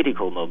very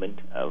critical moment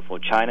for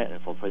China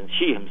and for President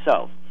Xi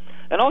himself.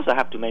 And also I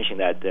have to mention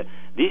that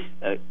these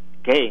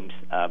games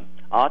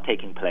are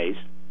taking place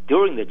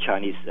during the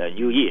Chinese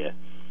New Year.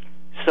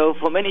 So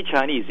for many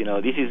Chinese,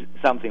 this is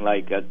something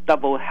like a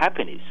double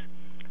happiness.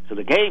 So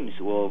the games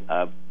will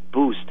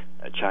boost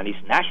Chinese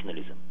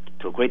nationalism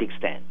to a great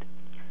extent.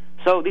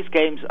 So these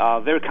games are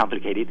very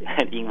complicated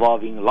and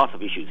involving lots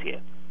of issues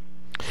here.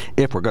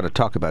 if we're going to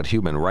talk about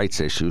human rights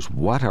issues,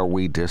 what are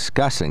we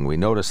discussing? We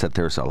notice that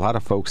there's a lot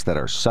of folks that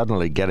are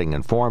suddenly getting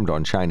informed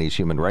on Chinese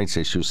human rights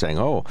issues saying,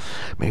 oh,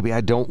 maybe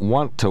I don't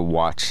want to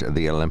watch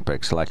the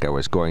Olympics like I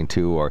was going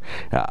to, or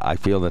I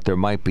feel that there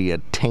might be a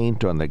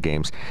taint on the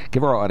games.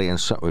 Give our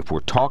audience, if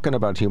we're talking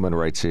about human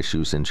rights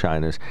issues in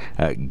China,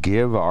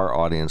 give our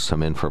audience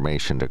some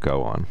information to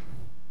go on.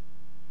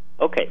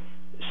 Okay.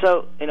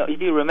 So,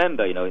 if you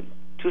remember, in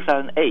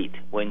 2008,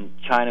 when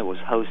China was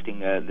hosting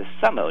the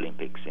Summer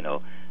Olympics,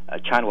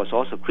 China was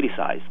also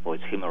criticized for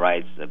its human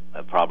rights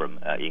problem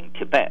in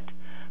Tibet.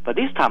 But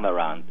this time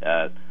around,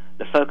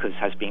 the focus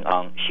has been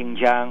on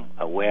Xinjiang,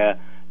 where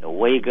the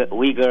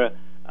Uyghur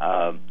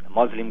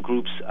Muslim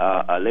groups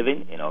are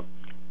living.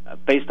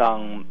 Based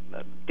on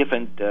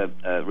different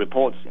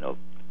reports,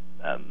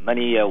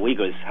 many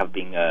Uyghurs have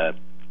been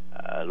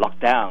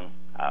locked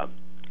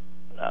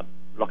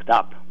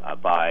up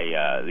by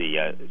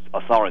the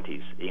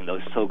authorities in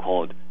those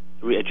so-called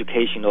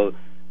re-educational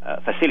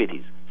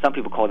facilities. Some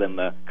people call them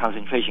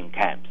concentration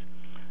camps.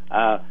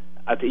 The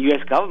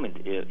U.S. government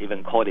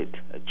even called it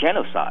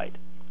genocide.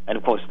 And,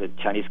 of course, the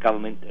Chinese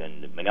government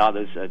and many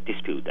others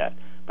dispute that.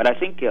 But I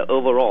think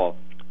overall,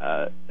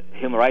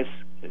 human rights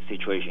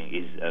situation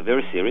is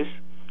very serious.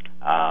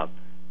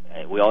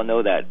 We all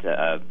know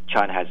that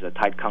China has a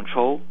tight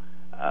control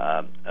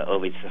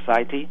over its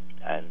society,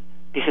 and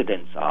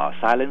dissidents are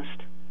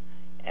silenced.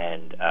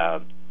 And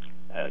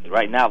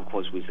right now, of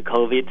course, with the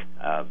COVID,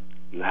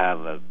 you have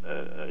a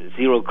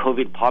zero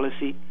COVID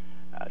policy.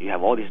 You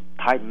have all these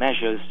tight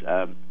measures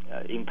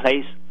in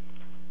place.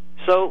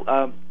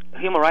 So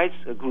human rights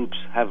groups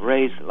have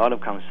raised a lot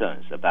of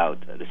concerns about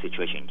the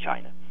situation in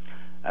China.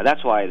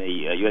 That's why the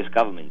U.S.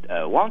 government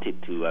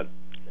wanted to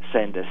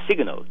send a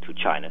signal to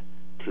China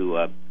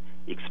to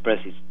express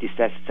its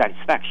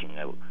dissatisfaction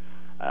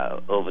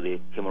over the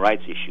human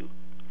rights issue.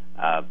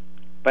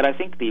 But I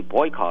think the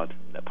boycott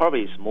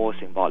probably is more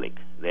symbolic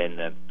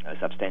than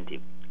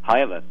substantive.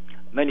 However,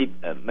 many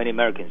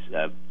Americans,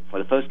 for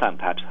the first time,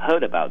 perhaps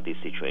heard about this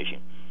situation,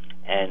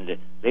 and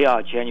they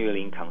are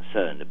genuinely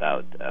concerned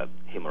about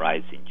human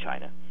rights in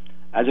China.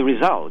 As a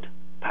result,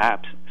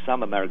 perhaps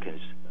some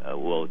Americans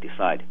will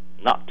decide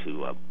not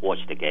to watch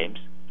the games,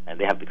 and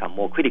they have become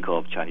more critical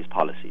of Chinese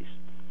policies.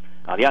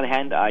 On the other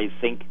hand, I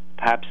think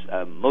perhaps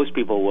most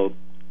people will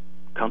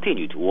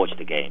continue to watch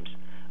the games.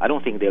 I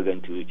don't think they're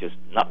going to just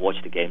not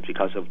watch the games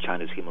because of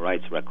China's human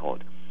rights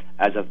record.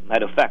 As a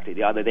matter of fact,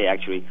 the other day,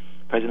 actually,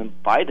 President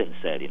Biden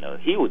said,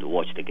 he would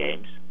watch the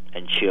games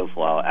and cheer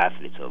for our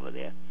athletes over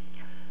there.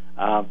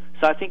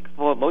 So I think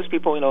for most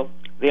people,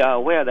 they are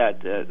aware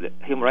that the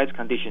human rights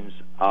conditions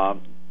are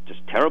just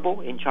terrible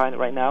in China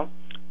right now.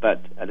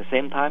 But at the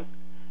same time,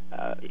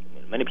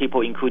 many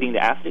people, including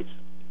the athletes,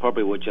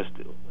 probably will just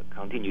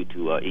continue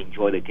to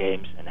enjoy the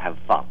games and have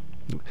fun.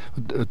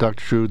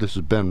 Dr. Zhu, this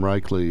is Ben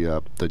Reichley.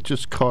 That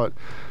just caught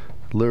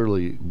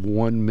literally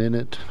 1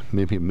 minute,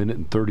 maybe a minute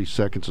and 30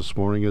 seconds this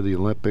morning of the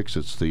Olympics.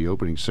 It's the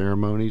opening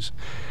ceremonies.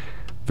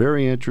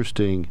 Very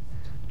interesting.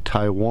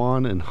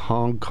 Taiwan and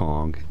Hong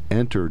Kong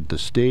entered the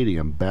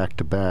stadium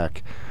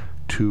back-to-back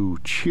to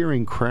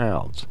cheering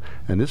crowds.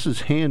 And this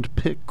is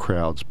hand-picked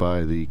crowds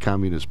by the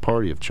Communist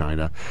Party of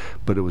China.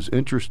 But it was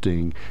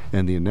interesting,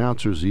 and the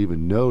announcers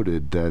even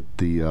noted that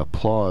the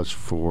applause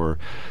for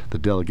the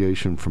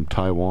delegation from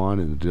Taiwan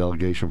and the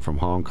delegation from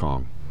Hong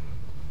Kong.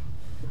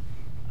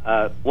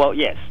 Well,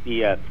 yes,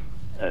 the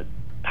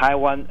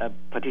Taiwan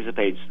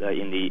participates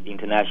in the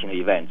international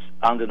events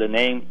under the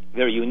name,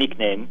 very unique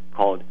name,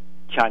 called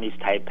Chinese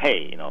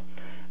Taipei.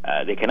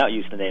 They cannot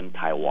use the name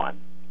Taiwan.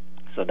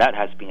 So that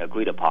has been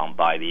agreed upon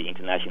by the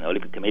International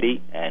Olympic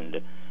Committee and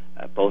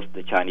both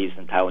the Chinese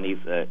and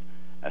Taiwanese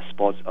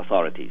sports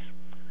authorities.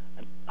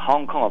 And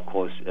Hong Kong, of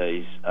course,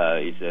 is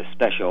a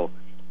special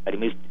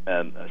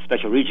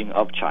region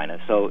of China,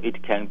 so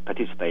it can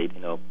participate,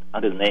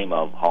 under the name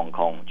of Hong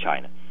Kong,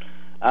 China.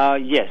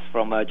 Yes,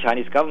 from a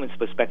Chinese government's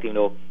perspective,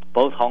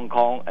 both Hong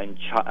Kong and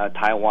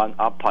Taiwan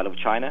are part of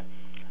China.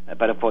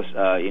 But of course,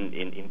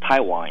 in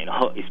Taiwan,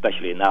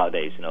 especially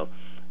nowadays,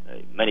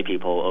 many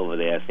people over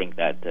there think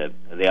that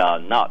they are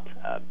not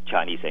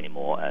Chinese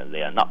anymore, and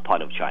they are not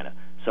part of China.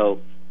 So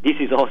this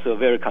is also a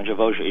very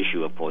controversial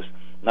issue, of course,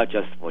 not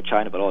just for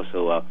China, but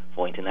also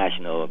for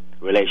international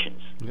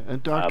relations.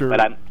 And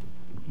Doctor,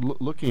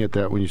 looking at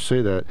that, when you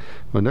say that,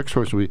 my next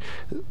question would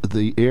be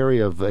the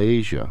area of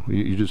Asia.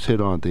 You just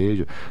hit on the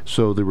Asia.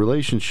 So the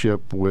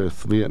relationship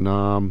with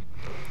Vietnam,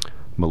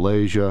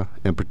 Malaysia,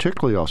 and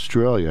particularly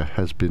Australia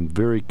has been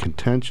very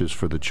contentious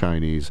for the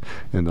Chinese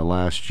in the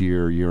last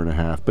year and a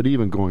half, but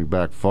even going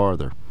back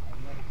farther.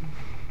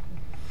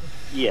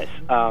 Yes.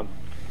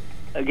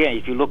 Again,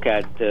 if you look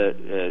at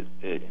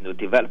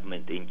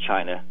development in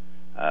China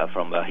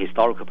from a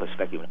historical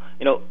perspective,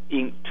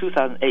 in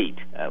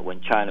 2008, when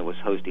China was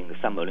hosting the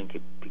Summer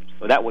Olympics,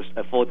 so that was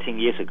 14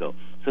 years ago.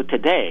 So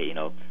today,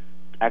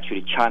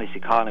 actually Chinese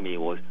economy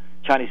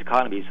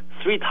is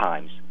 3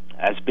 times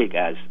as big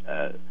as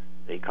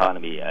the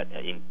economy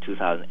in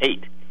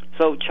 2008.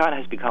 So China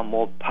has become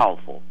more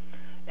powerful,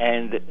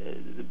 and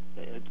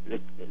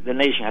the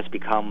nation has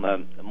become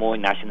more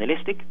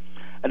nationalistic.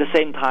 At the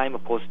same time,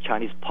 of course,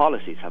 Chinese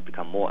policies have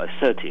become more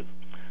assertive.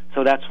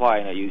 So that's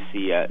why you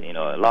see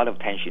a lot of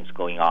tensions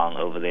going on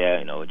over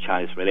there.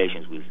 China's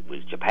relations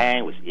with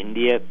Japan, with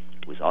India,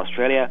 with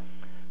Australia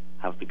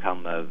have become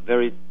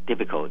very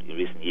difficult in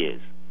recent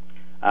years.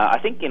 I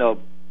think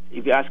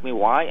if you ask me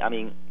why, I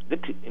mean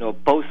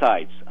both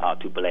sides are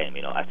to blame.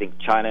 I think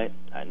China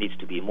needs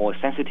to be more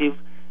sensitive,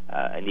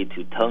 need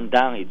to tone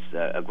down its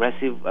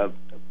aggressive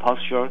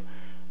posture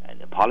and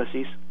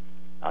policies.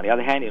 On the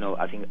other hand,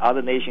 I think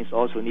other nations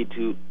also need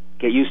to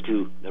get used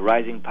to the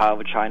rising power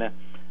of China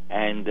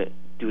and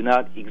do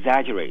not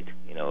exaggerate,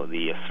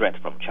 the threat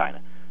from China.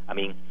 I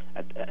mean,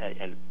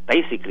 and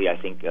basically, I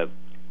think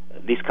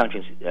these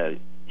countries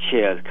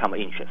share common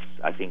interests.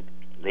 I think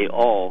they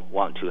all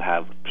want to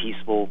have a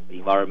peaceful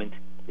environment.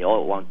 They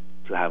all want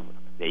to have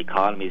the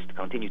economies to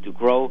continue to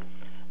grow,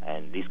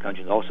 and these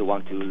countries also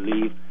want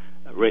to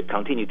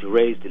continue to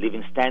raise the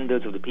living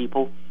standards of the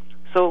people.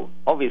 So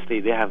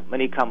obviously, they have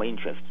many common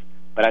interests.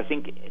 But I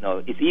think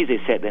it's easier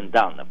said than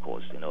done. Of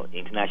course,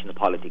 international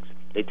politics,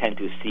 they tend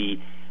to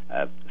see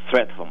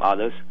threat from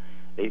others.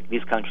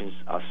 These countries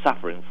are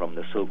suffering from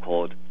the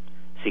so-called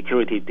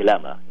security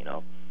dilemma.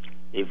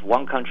 If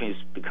one country has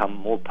become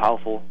more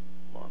powerful,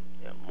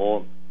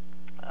 more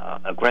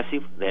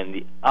aggressive, then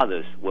the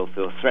others will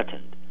feel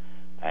threatened,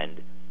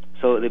 and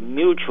so the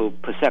mutual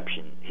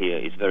perception here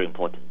is very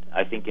important.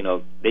 I think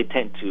they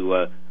tend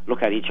to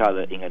look at each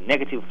other in a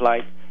negative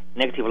light.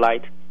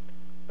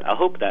 I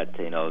hope that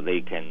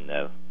they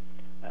can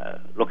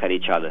look at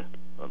each other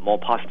more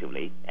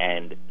positively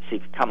and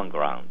seek common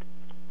ground.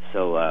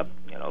 So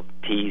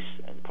peace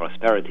and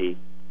prosperity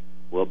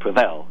will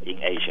prevail in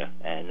Asia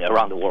and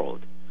around the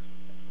world.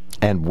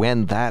 And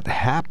when that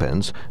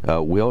happens,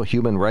 will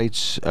human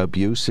rights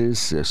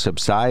abuses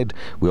subside?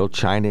 Will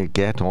China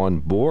get on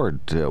board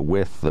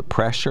with the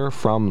pressure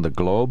from the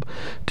globe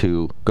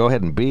to go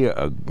ahead and be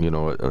a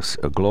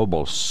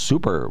global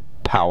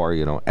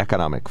superpower,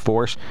 economic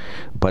force,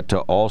 but to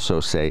also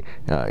say,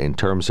 in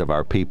terms of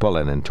our people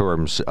and in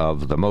terms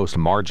of the most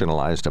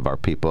marginalized of our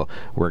people,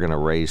 we're going to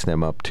raise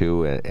them up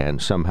too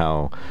and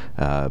somehow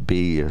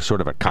be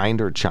sort of a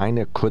kinder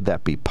China? Could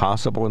that be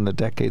possible in the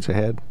decades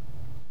ahead?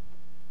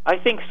 I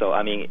think so.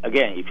 I mean,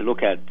 again, if you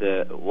look at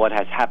what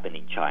has happened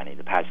in China in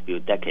the past few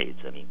decades,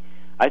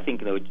 I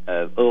think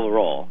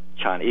overall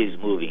China is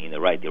moving in the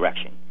right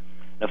direction.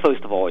 Now,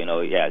 first of all,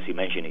 as you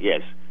mentioned,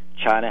 yes,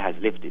 China has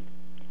lifted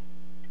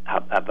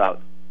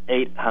about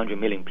 800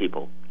 million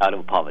people out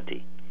of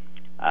poverty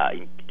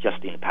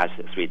just in the past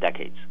 3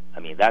 decades. I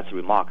mean, that's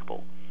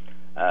remarkable.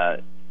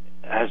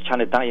 Has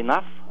China done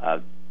enough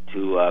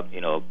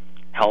to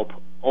help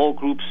all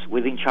groups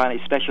within China,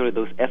 especially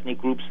those ethnic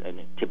groups and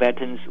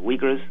Tibetans,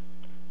 Uyghurs?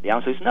 The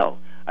answer is no.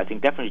 I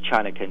think definitely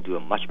China can do a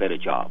much better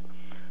job.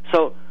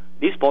 So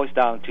this boils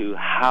down to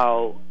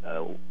how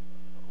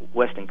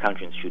Western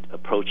countries should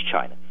approach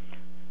China.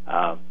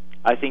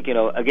 I think,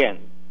 again,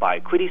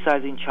 by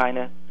criticizing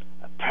China,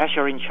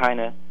 pressuring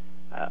China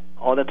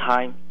all the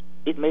time,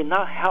 it may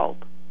not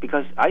help,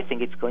 because I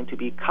think it's going to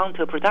be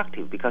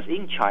counterproductive, because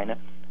in China,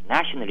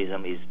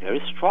 nationalism is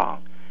very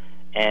strong.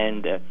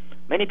 And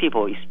many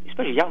people,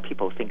 especially young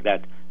people, think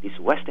that these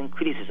Western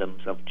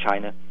criticisms of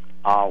China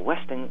are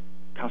Western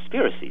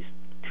conspiracies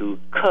to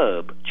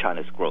curb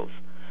China's growth.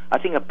 I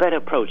think a better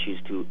approach is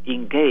to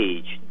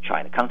engage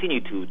China,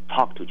 continue to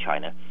talk to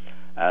China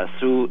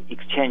through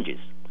exchanges,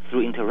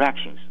 through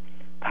interactions.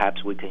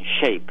 Perhaps we can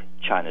shape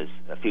China's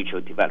future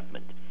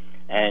development.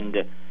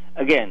 And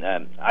again,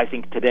 I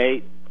think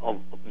today,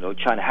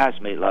 China has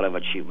made a lot of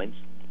achievements,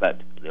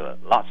 but there are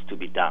lots to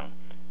be done.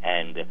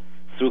 And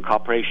through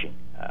cooperation,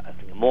 I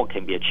think more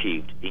can be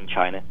achieved in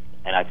China,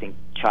 and I think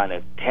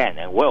China can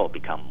and will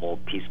become more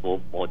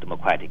peaceful, more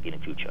democratic in the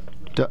future.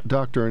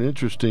 Doctor, an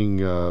interesting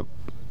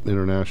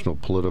international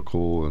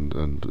political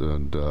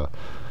and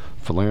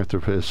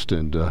philanthropist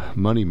and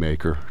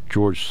moneymaker,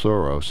 George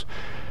Soros,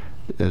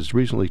 has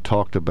recently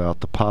talked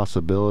about the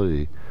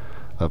possibility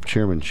of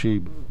Chairman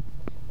Xi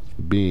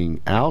being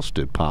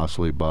ousted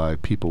possibly by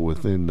people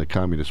within the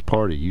Communist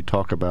Party. You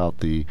talk about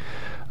the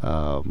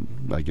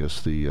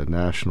the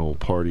National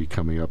Party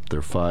coming up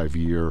their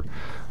 5-year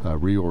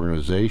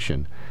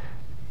reorganization.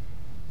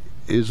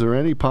 Is there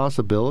any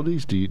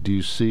possibilities? Do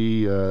you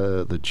see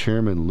the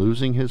chairman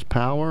losing his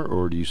power,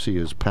 or do you see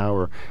his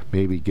power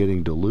maybe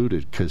getting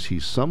diluted, because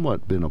he's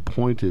somewhat been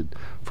appointed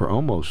for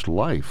almost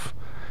life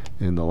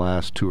in the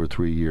last 2 or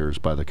 3 years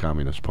by the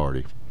Communist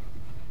Party?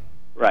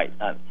 Right.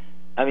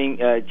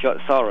 George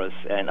Soros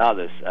and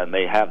others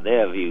may have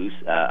their views.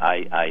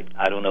 I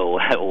don't know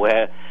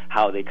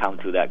how they come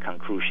to that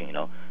conclusion,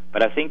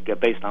 But I think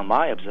based on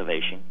my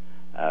observation,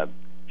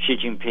 Xi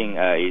Jinping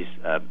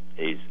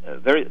is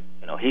very,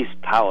 his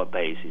power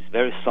base is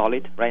very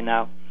solid right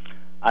now.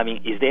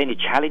 Is there any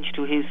challenge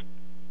to his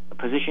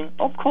position?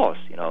 Of course,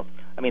 the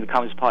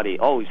Communist Party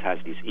always has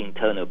this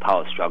internal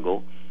power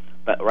struggle,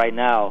 but right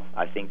now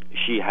I think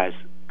Xi has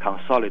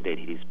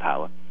consolidated his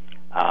power.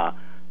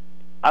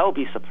 I will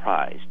be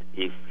surprised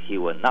if he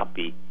will not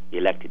be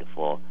elected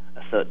for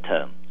a third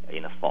term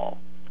in the fall.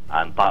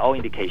 And by all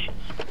indications,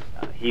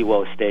 he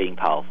will stay in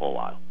power for a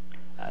while,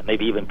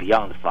 maybe even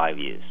beyond 5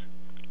 years.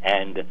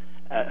 And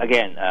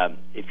again,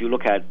 if you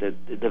look at the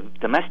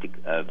domestic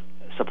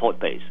support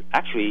base,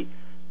 actually,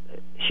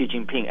 Xi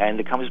Jinping and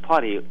the Communist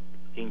Party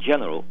in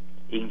general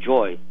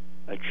enjoy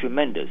a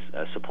tremendous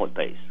support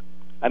base.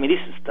 I mean,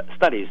 these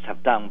studies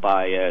have done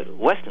by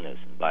Westerners,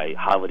 by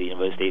Harvard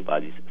University,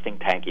 by this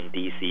think tank in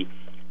D.C.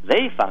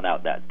 They found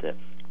out that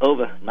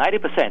over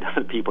 90%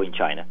 of the people in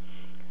China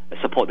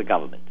support the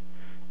government.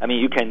 I mean,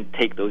 you can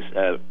take those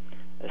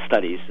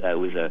studies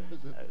with a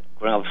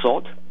grain of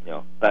salt,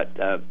 but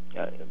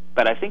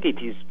I think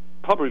it is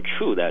probably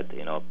true that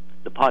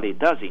the party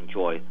does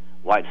enjoy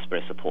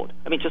widespread support.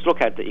 I mean, just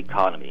look at the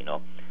economy.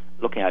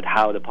 Looking at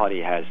how the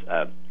party has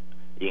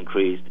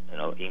increased,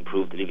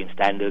 improved the living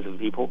standards of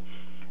people,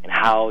 and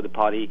how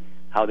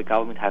the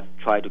government have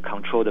tried to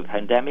control the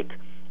pandemic.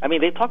 I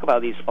mean, they talk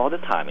about this all the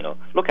time.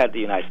 Look at the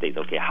United States.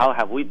 Okay, how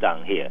have we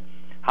done here?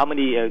 How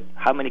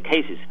many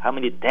cases? How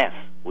many deaths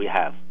we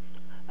have?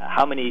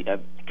 How many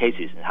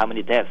cases and how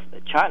many deaths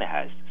China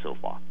has so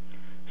far?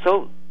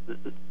 So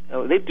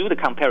they do the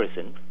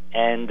comparison,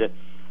 and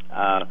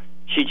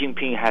Xi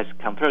Jinping has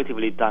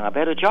comparatively done a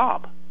better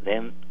job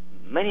than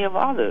many of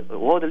other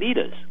world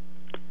leaders.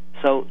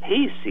 So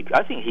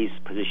I think his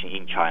position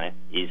in China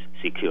is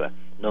secure,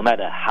 no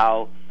matter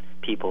how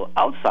people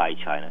outside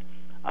China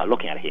are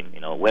looking at him.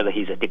 Whether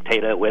he's a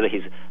dictator, whether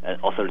he's an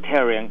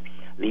authoritarian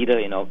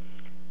leader.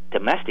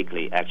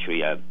 Domestically,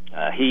 actually,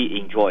 he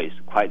enjoys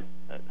quite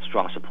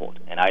strong support,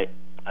 and I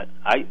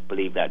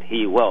believe that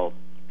he will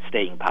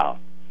stay in power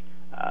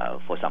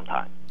for some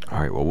time. All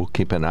right, well, we'll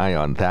keep an eye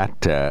on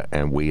that,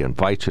 and we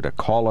invite you to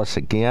call us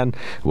again.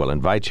 We'll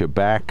invite you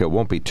back. It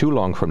won't be too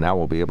long from now.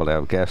 We'll be able to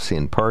have guests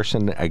in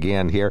person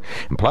again here.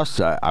 And plus,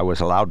 I was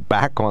allowed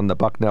back on the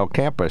Bucknell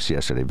campus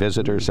yesterday.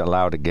 Visitors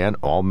allowed again,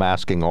 all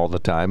masking all the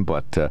time,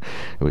 but it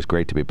was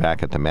great to be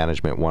back at the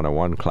Management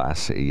 101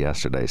 class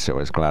yesterday, so I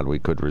was glad we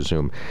could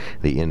resume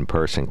the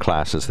in-person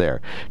classes there.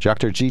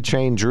 Dr.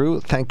 Zhiqun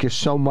Zhu, thank you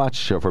so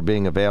much for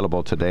being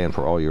available today and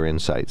for all your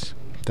insights.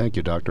 Thank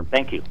you, Doctor.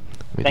 Thank you.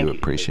 We do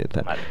appreciate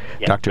that.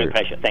 Yeah, Dr. my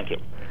pleasure. Thank you.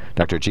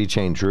 Dr.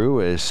 Zhiqun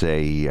Zhu is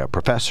a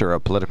professor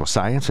of political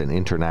science and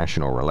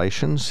international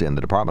relations in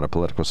the Department of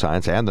Political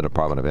Science and the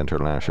Department of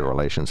International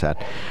Relations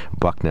at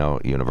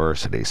Bucknell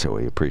University. So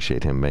we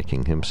appreciate him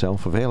making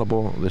himself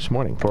available this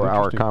morning for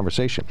our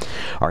conversation.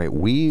 All right,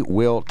 we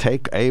will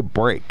take a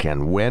break,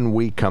 and when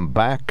we come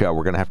back,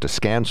 we're going to have to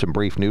scan some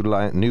brief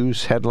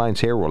news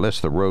headlines here. We'll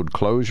list the road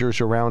closures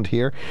around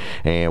here,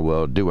 and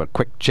we'll do a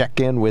quick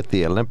check-in with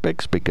the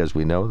Olympics because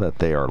we know that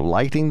they are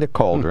lighting the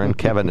cauldron.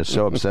 Kevin is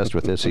so obsessed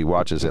with this, he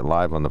watches it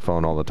live on the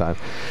phone all the time,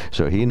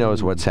 so he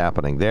knows what's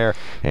happening there.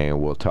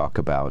 And we'll talk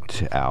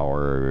about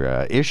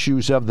our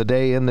issues of the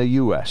day in the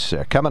U.S.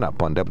 Coming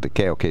up on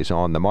WKOK's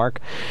On the Mark.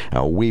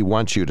 We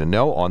want you to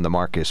know On the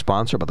Mark is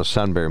sponsored by the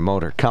Sunbury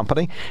Motor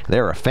Company.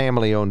 They're a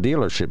family-owned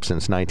dealership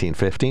since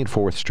 1915,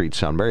 4th Street,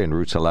 Sunbury, and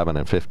routes 11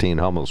 and 15,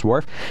 Hummel's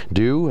Wharf.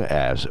 Do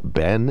as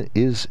Ben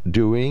is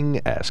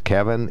doing, as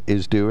Kevin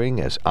is doing,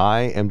 as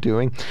I am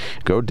doing.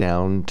 Go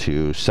down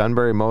to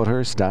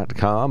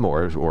sunburymotors.com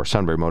or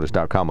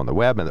sunburymotors.com on the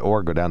web,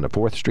 or go down to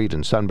 4th Street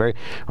in Sunbury,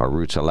 or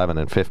routes 11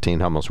 and 15,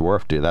 Hummel's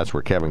Wharf. That's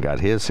where Kevin got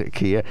his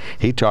Kia.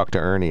 He talked to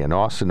Ernie and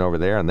Austin over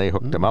there, and they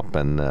hooked him up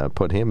and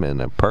put him in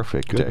a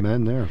perfect... Good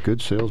man there.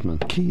 Good salesman.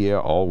 Kia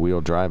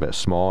all-wheel drive, a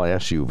small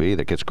SUV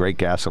that gets great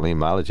gasoline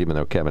mileage, even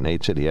though Kevin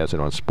hates it. He has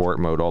it on sport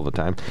mode all the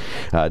time.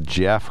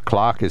 Jeff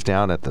Klock is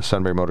down at the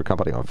Sunbury Motor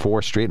Company on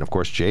 4th Street, and of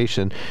course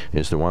Jason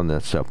is the one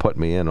that's put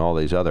me in all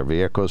these other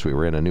vehicles. We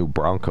were in a new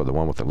Bronco, the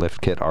one with the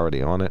lift kit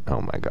already on it. Oh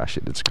my gosh,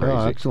 it's crazy.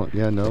 Oh, excellent.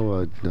 Yeah,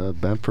 no,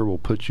 Benford will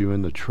put you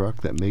in the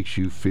truck that makes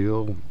you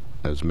feel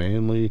as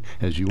manly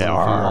as you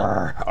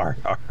want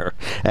to feel.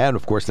 And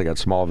of course they got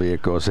small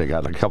vehicles. They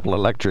got a couple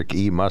electric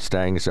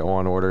E-Mustangs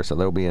on order, so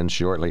they'll be in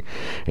shortly.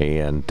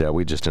 And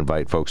we just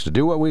invite folks to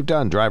do what we've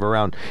done, drive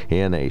around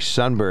in a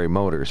Sunbury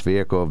Motors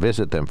vehicle.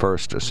 Visit them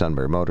first at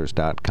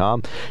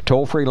sunburymotors.com.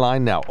 Toll-free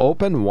line now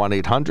open,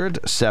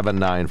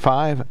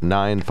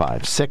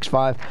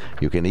 1-800-795-9565.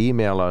 You can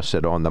email us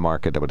at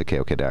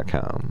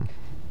onthemark@wkok.com.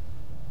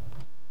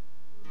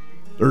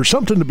 There's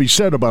something to be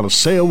said about a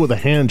sale with a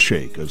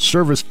handshake, a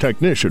service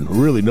technician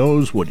who really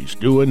knows what he's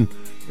doing.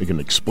 They can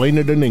explain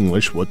it in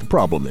English what the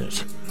problem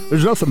is.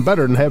 There's nothing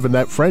better than having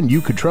that friend you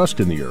could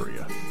trust in the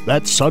area.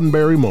 That's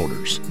Sunbury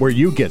Motors, where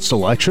you get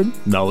selection,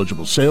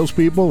 knowledgeable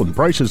salespeople, and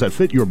prices that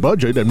fit your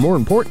budget, and more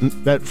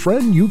important, that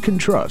friend you can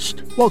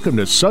trust. Welcome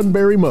to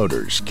Sunbury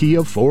Motors,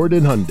 Kia, Ford,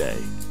 and Hyundai.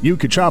 You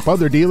could shop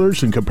other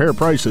dealers and compare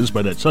prices,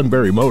 but at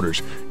Sunbury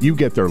Motors, you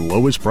get their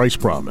lowest price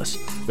promise.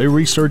 They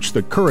research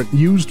the current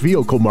used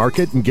vehicle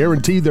market and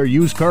guarantee their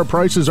used car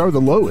prices are the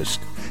lowest.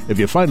 If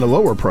you find a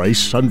lower price,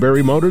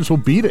 Sunbury Motors will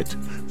beat it.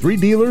 3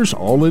 dealers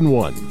all in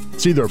one.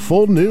 See their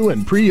full new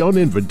and pre-owned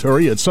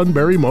inventory at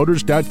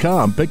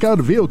sunburymotors.com. Pick out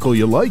a vehicle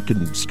you like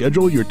and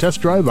schedule your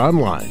test drive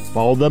online.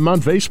 Follow them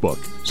on Facebook.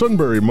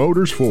 Sunbury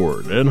Motors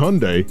Ford and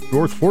Hyundai,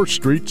 North 4th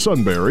Street,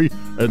 Sunbury,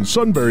 and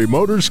Sunbury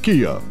Motors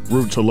Kia,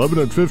 routes 11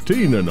 and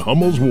 15 in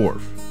Hummel's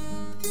Wharf.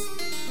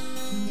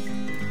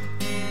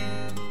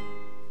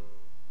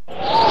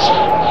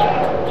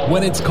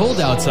 When it's cold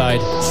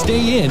outside,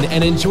 stay in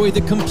and enjoy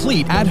the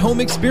complete at-home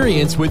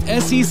experience with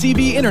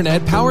SECB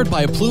Internet powered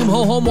by Plume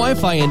Whole Home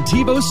Wi-Fi and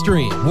TiVo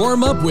Stream.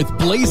 Warm up with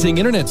blazing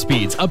internet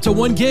speeds up to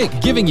 1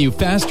 gig, giving you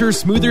faster,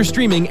 smoother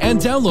streaming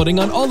and downloading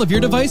on all of your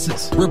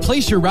devices.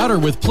 Replace your router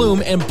with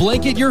Plume and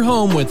blanket your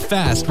home with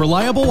fast,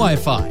 reliable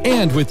Wi-Fi.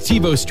 And with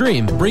TiVo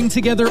Stream, bring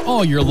together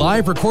all your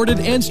live, recorded,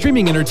 and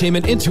streaming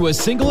entertainment into a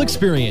single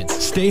experience.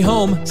 Stay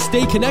home,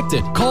 stay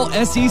connected. Call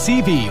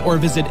SECV or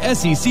visit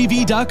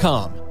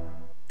secv.com.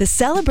 The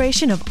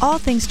celebration of all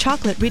things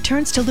chocolate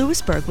returns to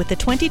Lewisburg with the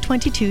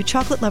 2022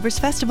 Chocolate Lovers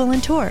Festival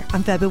and Tour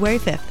on February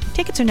 5th.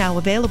 Tickets are now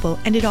available,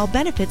 and it all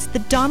benefits the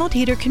Donald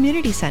Heater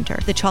Community Center.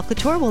 The Chocolate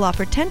Tour will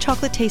offer 10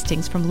 chocolate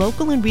tastings from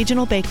local and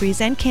regional bakeries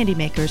and candy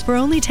makers for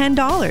only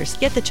 $10.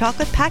 Get the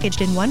chocolate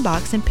packaged in one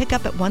box and pick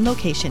up at one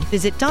location.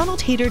 Visit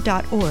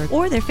donaldheater.org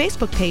or their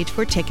Facebook page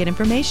for ticket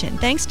information.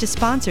 Thanks to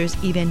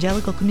sponsors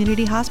Evangelical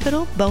Community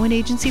Hospital, Bowen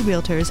Agency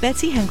Realtors,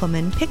 Betsy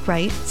Henkelman,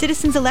 Pickrite,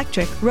 Citizens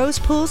Electric, Rose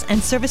Pools,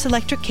 and Service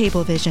Electric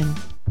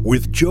Cablevision.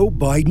 With Joe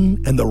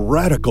Biden and the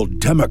radical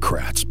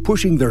Democrats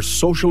pushing their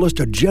socialist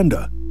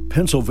agenda,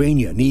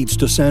 Pennsylvania needs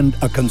to send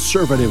a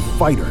conservative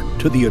fighter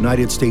to the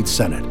United States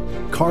Senate.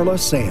 Carla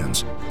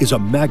Sands is a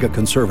MAGA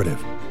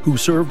conservative who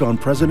served on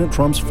President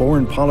Trump's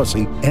foreign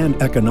policy and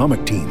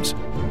economic teams.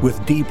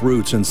 With deep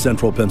roots in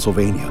central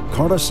Pennsylvania,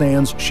 Carla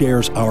Sands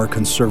shares our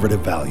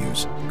conservative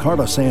values.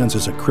 Carla Sands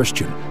is a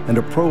Christian and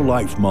a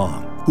pro-life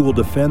mom who will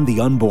defend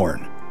the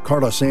unborn.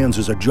 Carla Sands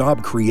is a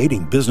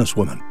job-creating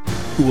businesswoman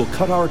who will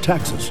cut our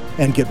taxes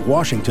and get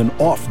Washington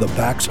off the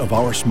backs of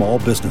our small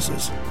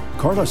businesses.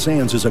 Carla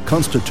Sands is a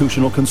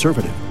constitutional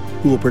conservative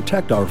who will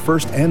protect our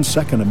First and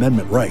Second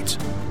Amendment rights.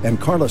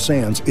 And Carla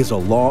Sands is a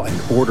law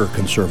and order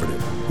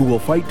conservative who will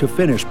fight to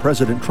finish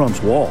President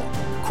Trump's wall,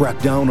 crack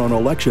down on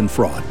election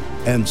fraud,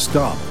 and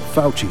stop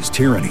Fauci's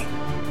tyranny.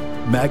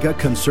 MAGA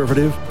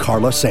conservative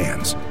Carla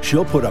Sands.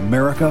 She'll put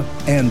America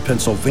and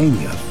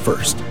Pennsylvania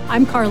first.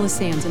 I'm Carla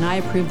Sands, and I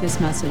approve this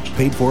message.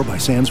 Paid for by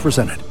Sands for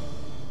Senate.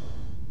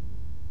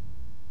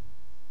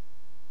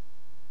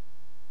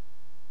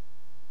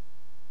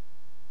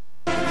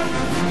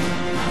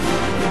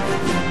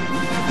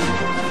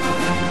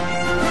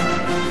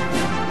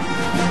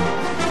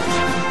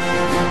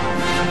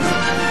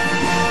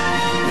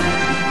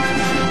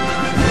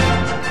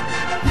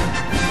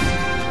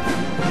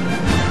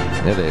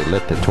 Yeah, they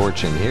lit the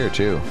torch in here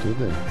too. Did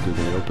they? Did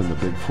they open the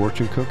big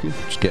fortune cookie?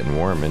 It's getting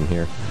warm in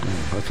here.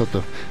 I thought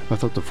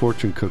the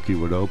fortune cookie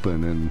would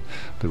open and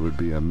there would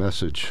be a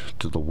message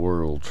to the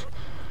world.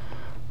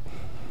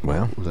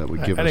 Well, that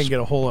would give us. I didn't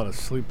get a whole lot of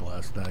sleep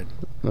last night.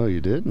 Oh,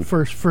 you did?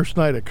 First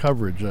night of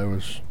coverage, I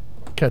was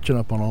catching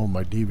up on all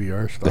my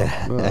DVR stuff.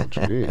 Oh,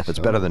 geez. It's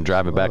better than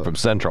driving back from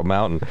Central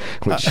Mountain,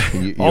 which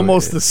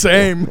almost the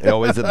same.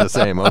 Oh, is it the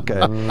same?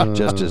 Okay,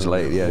 just as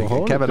late. Yeah,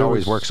 well, Kevin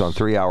always works on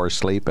 3 hours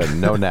sleep and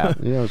no nap.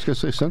 Yeah, I was gonna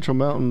say Central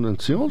Mountain and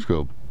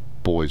Selinsgrove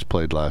boys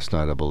played last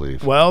night, I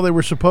believe. Well, they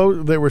were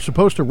supposed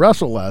to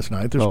wrestle last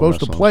night. They're supposed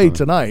to play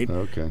tonight.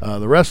 Okay.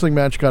 The wrestling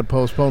match got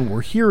postponed.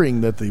 We're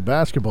hearing that the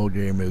basketball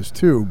game is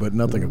too, but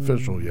nothing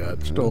official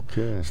yet.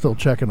 Still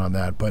checking on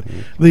that. But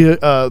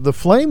the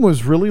flame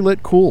was really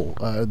lit cool.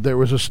 There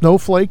was a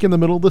snowflake in the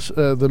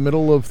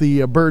middle of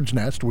the Bird's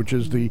Nest, which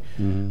is the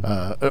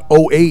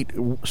 08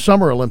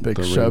 Summer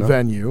Olympics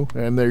venue,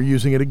 and they're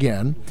using it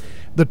again.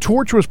 The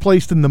torch was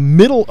placed in the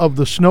middle of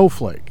the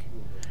snowflake.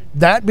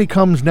 That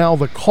becomes now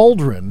the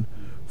cauldron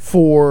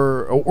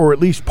or at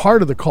least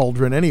part of the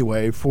cauldron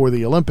anyway, for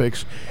the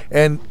Olympics.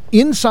 And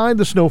inside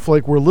the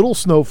snowflake were little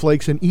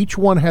snowflakes, and each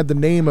one had the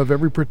name of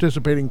every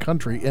participating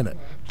country in it.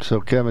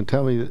 So, Kevin,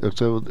 tell me,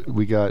 so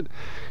we got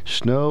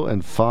snow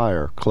and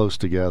fire close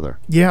together.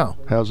 Yeah.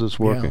 How's this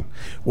working?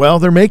 Yeah. Well,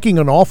 they're making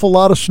an awful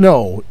lot of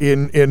snow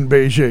in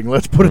Beijing.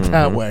 Let's put it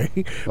that way.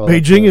 Well,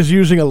 Beijing is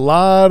using a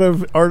lot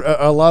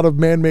of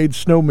man-made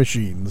snow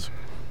machines.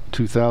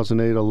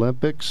 2008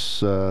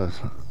 Olympics,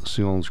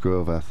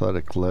 Selinsgrove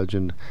athletic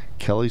legend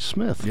Kelly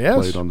Smith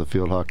played on the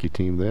field hockey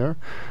team there.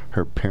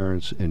 Her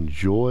parents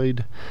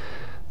enjoyed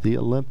the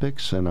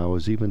Olympics, and I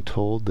was even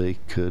told they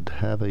could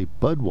have a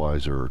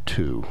Budweiser or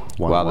two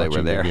while they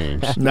were there.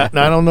 Games. I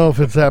don't know if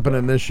it's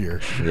happening this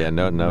year. Yeah,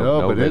 no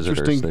but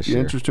visitors this year.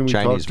 Interesting. We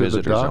Chinese talked to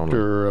the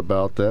doctor only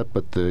about that,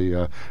 but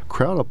the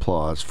crowd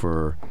applause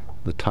for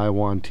the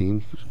Taiwan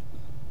team,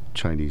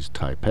 Chinese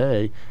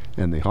Taipei,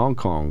 and the Hong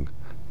Kong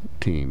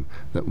team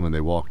that when they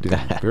walked in.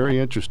 Very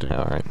interesting.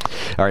 All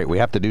right. We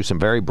have to do some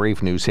very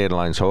brief news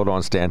headlines. Hold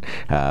on, Stan.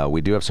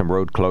 We do have some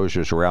road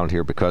closures around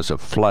here because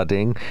of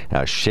flooding.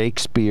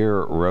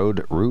 Shakespeare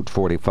Road, Route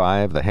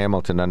 45, the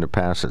Hamilton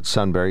Underpass at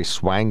Sunbury,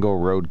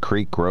 Swangle Road,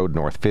 Creek Road,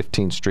 North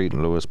 15th Street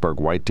in Lewisburg,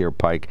 White Deer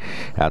Pike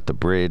at the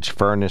bridge,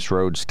 Furnace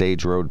Road,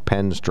 Stage Road,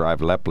 Penns Drive,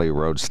 Lepley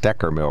Road,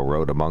 Stecker Mill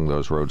Road, among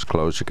those roads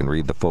closed. You can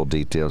read the full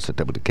details at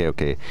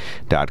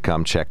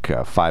WKOK.com. Check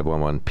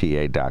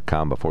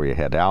 511pa.com before you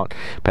head out.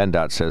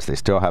 PennDOT says they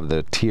still have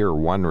the Tier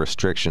 1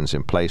 restrictions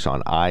in place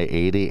on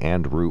I-80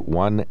 and Route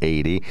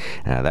 180.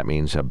 That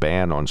means a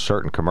ban on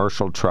certain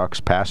commercial trucks,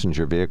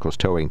 passenger vehicles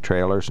towing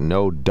trailers,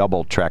 no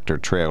double tractor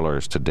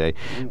trailers today.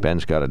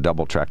 Ben's got a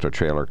double tractor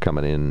trailer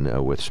coming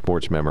in with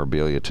sports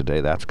memorabilia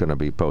today. That's going to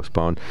be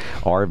postponed.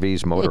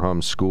 RVs,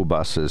 motorhomes, school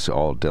buses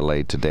all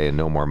delayed today, and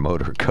no more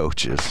motor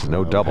coaches.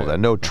 No double,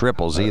 and no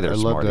triples either. I'd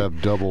love to have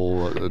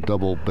a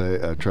double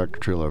tractor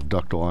trailer of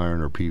ductile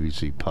iron or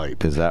PVC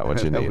pipe. Is that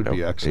what you need? That would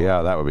be excellent.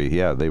 Yeah, that would be.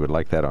 Yeah, they would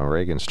like that on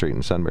Reagan Street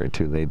in Sunbury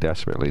too. They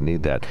desperately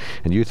need that.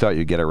 And you thought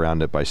you'd get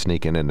around it by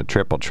sneaking in a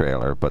triple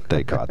trailer, but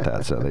they caught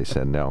that, so they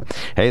said no.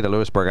 Hey, the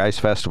Lewisburg Ice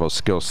Festival is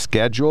still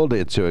scheduled.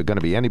 It's going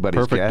to be anybody's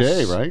perfect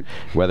guess day, right?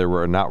 Whether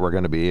or not we're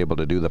going to be able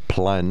to do the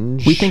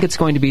plunge. We think it's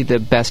going to be the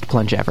best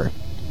plunge ever.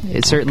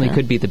 It certainly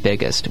could be the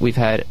biggest. We've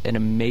had an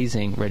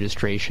amazing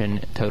registration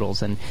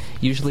totals, and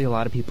usually a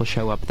lot of people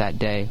show up that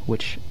day,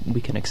 which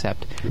we can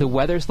accept. The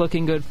weather's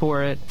looking good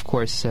for it. Of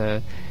course,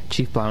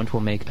 Chief Blount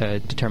will make a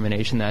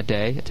determination that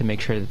day to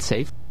make sure that it's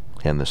safe.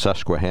 And the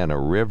Susquehanna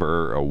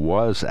River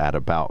was at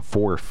about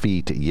 4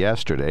 feet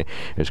yesterday.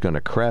 It's going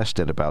to crest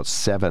at about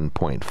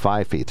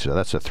 7.5 feet. So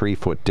that's a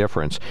 3-foot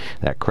difference.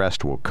 That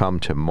crest will come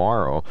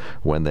tomorrow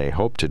when they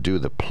hope to do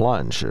the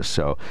plunge.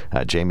 So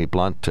Jamie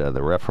Blunt,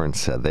 the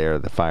reference there,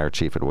 the fire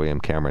chief at William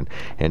Cameron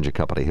Engine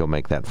Company, he'll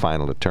make that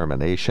final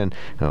determination.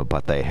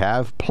 But they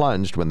have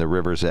plunged when the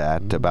river's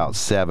at about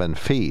 7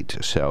 feet.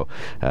 So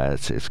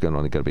it's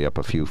only going to be up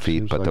a few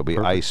feet, but there'll be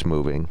ice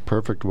moving.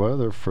 Perfect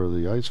weather for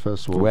the ice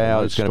festival.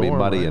 Well, it's going to be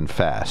muddy and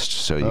fast,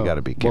 so you got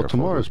to be careful. Well,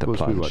 tomorrow's with the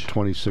supposed plunge. to be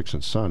 26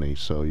 and sunny,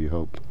 so you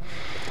hope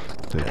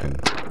they can.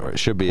 Or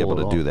should be able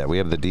to do that. We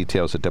have the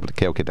details at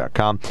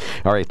WKOK.com.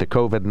 All right, the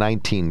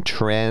COVID-19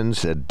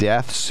 trends,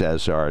 deaths,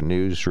 as our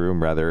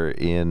newsroom rather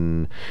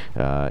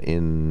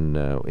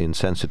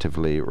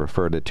insensitively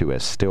referred it to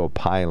as still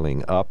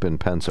piling up in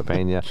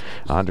Pennsylvania.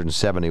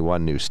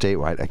 171 new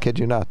statewide. I kid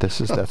you not.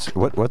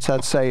 What's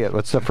that say?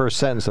 What's the first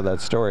sentence of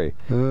that story?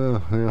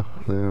 Yeah,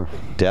 there.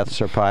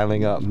 Deaths are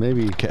piling up.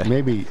 Maybe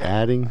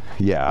adding.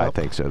 Yeah, I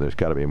think so. There's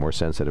got to be a more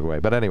sensitive way.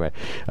 But anyway,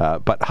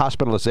 but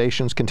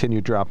hospitalizations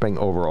continue dropping.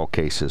 Overall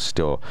cases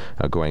still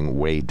going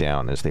way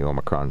down as the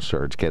Omicron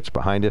surge gets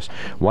behind us.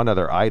 One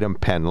other item,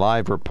 Penn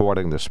Live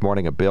reporting this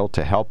morning a bill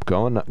to help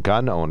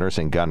gun owners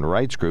and gun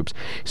rights groups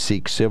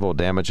seek civil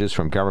damages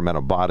from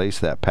governmental bodies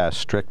that pass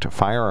strict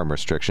firearm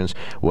restrictions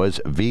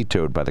was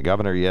vetoed by the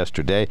governor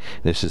yesterday.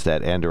 This is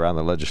that end around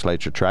the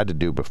legislature tried to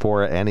do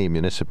before. Any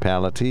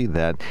municipality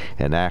that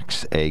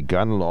enacts a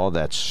gun law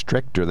that's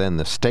stricter than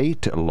the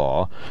state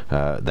law,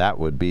 that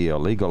would be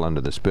illegal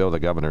under this bill. The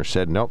governor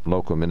said, nope,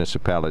 local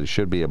municipalities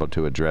should be able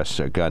to address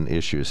gun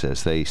issues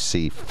as they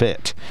see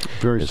fit,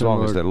 as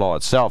long as the law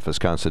itself is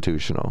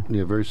constitutional.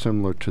 Yeah, very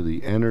similar to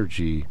the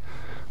energy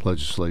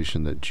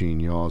legislation that Gene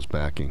Yaw's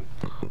backing,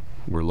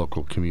 where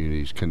local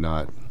communities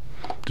cannot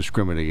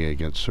discriminate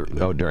against certain...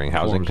 during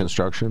housing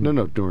construction?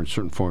 No, during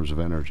certain forms of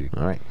energy.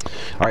 All right.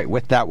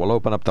 With that, we'll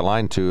open up the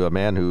line to a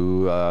man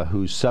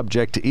whose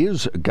subject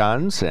is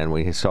guns, and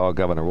we saw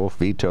Governor Wolf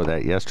veto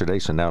that yesterday,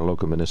 so now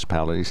local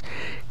municipalities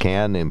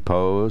can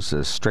impose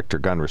a stricter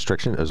gun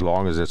restriction as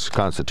long as it's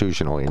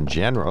constitutional in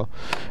general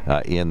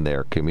in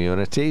their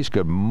communities.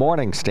 Good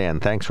morning,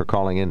 Stan. Thanks for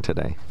calling in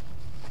today.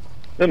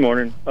 Good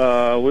morning.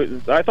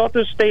 I thought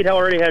the state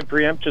already had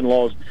preemption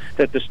laws,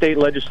 that the state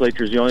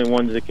legislature is the only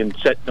ones that can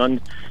set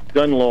gun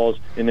laws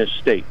in this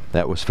state.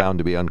 That was found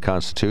to be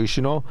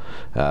unconstitutional,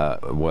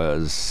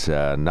 was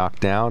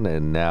knocked down,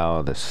 and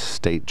now the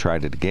state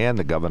tried it again.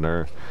 The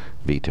governor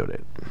vetoed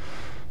it.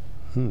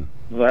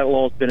 That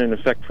law's been in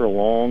effect for a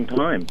long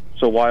time.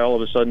 So why all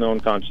of a sudden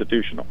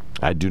unconstitutional?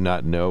 I do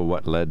not know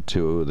what led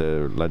to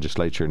the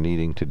legislature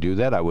needing to do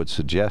that. I would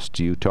suggest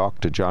you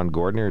talk to John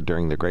Gordner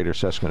during the Greater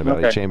Susquehanna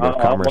Valley Chamber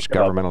of Commerce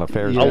Governmental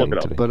Affairs meeting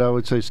today. But I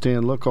would say,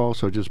 Stan, look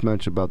also just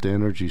mentioned about the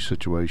energy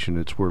situation.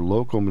 It's where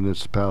local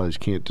municipalities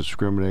can't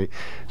discriminate.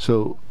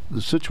 So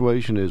the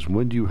situation is,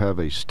 when do you have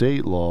a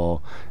state law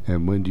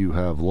and when do you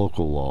have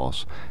local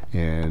laws?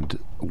 And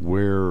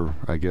where's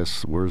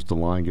the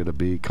line going to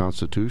be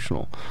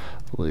constitutional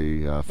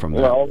from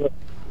that?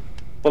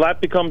 Well,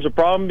 that becomes a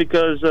problem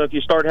because if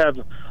you start have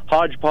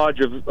hodgepodge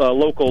of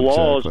local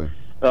laws,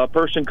 a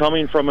person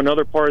coming from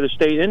another part of the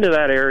state into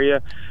that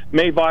area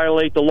may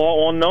violate the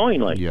law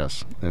unknowingly.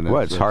 Yes. And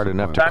well, it's hard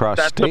enough to cross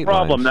that's state the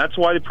problem. lines. That's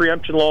why the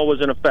preemption law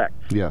was in effect.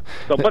 Yeah.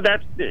 So, but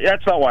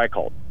that's not why I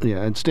called.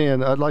 Yeah, and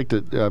Stan, I'd like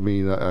to. I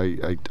mean,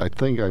 I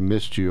think I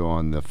missed you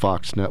on the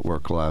Fox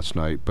Network last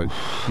night, but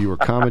you were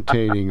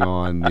commentating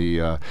on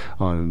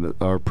on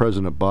our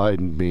President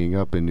Biden being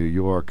up in New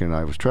York, and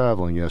I was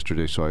traveling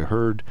yesterday, so I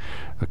heard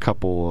a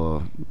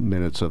couple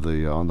minutes of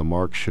the On the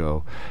Mark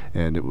show,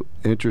 and it was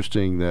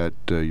interesting that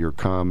your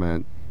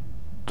comment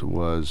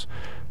was,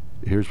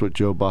 "Here's what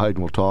Joe Biden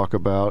will talk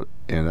about,"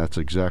 and that's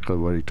exactly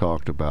what he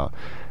talked about.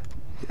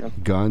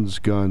 Guns,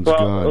 guns,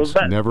 guns.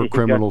 Never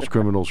criminals,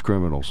 criminals,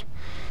 criminals.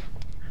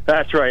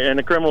 That's right, and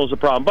the criminal is a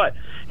problem. But,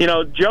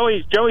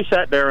 Joey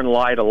sat there and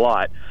lied a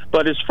lot.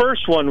 But his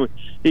first one,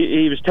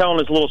 he was telling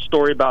his little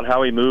story about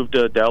how he moved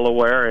to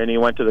Delaware, and he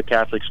went to the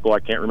Catholic school. I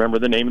can't remember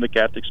the name of the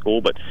Catholic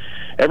school, but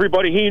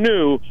everybody he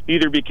knew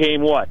either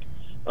became what?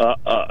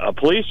 A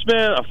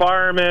policeman, a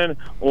fireman,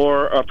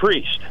 or a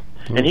priest.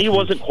 And he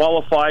wasn't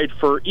qualified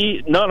for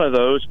none of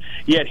those,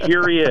 yet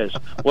here he is.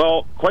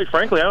 Well, quite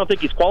frankly, I don't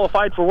think he's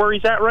qualified for where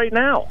he's at right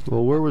now.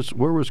 Well, where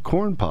was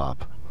Corn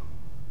Pop?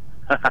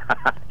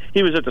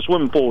 He was at the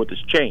swimming pool with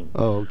his chain.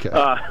 Oh, okay.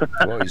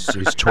 Well, he's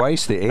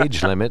twice the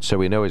age limit, so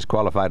we know he's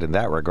qualified in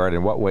that regard.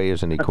 In what way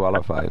isn't he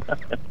qualified?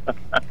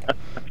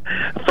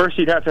 First,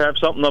 he'd have to have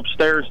something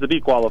upstairs to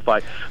be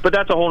qualified. But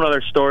that's a whole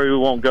other story. We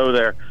won't go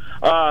there.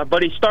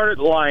 But he started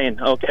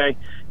lying, okay?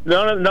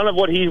 None of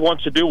what he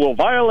wants to do will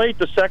violate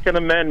the Second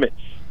Amendment.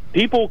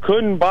 People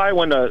couldn't buy,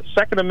 when the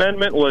Second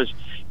Amendment was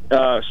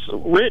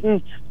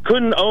written,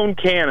 couldn't own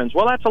cannons.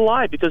 Well, that's a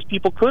lie, because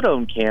people could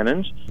own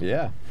cannons.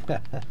 Yeah,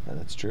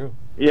 that's true.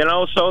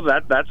 So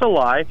that's a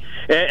lie.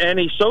 And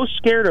he's so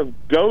scared of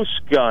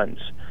ghost guns.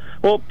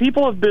 Well,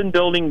 people have been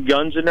building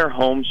guns in their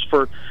homes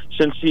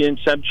since the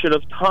inception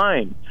of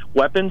time.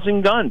 Weapons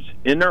and guns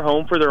in their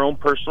home for their own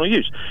personal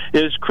use.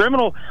 Is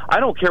criminal, I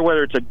don't care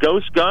whether it's a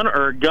ghost gun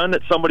or a gun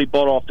that somebody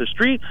bought off the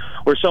street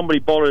or somebody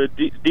bought at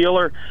a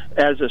dealer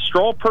as a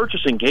straw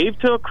purchase and gave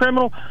to a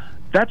criminal,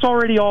 that's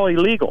already all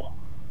illegal.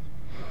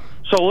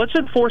 So let's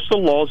enforce the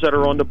laws that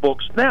are on the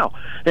books now.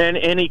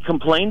 And he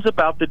complains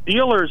about the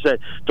dealers,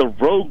 the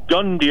rogue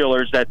gun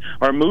dealers that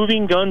are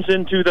moving guns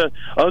into the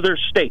other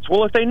states.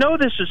 Well, if they know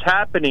this is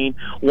happening,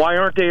 why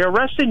aren't they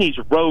arresting these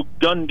rogue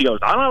gun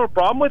dealers? I don't have a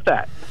problem with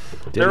that.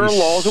 There are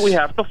laws that we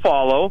have to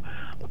follow,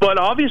 but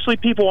obviously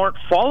people aren't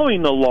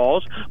following the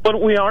laws,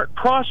 but we aren't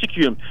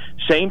prosecuting them.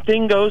 Same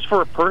thing goes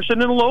for a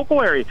person in a local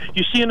area.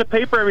 You see in the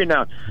paper every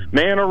now and then,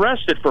 man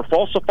arrested for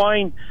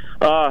falsifying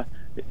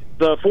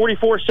the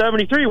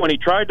 4473 when he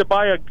tried to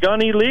buy a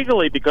gun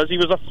illegally because he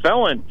was a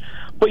felon.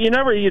 But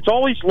it's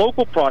always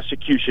local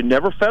prosecution,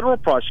 never federal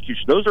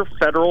prosecution. Those are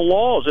federal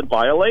laws and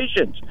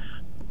violations.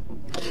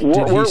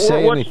 What's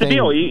the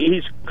deal?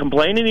 He's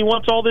complaining he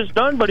wants all this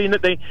done, but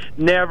they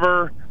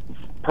never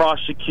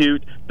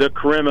prosecute the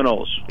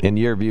criminals. In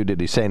your view,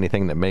 did he say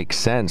anything that makes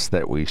sense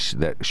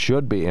that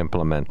should be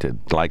implemented,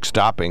 like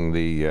stopping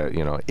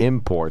the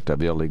import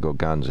of illegal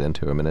guns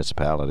into a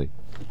municipality?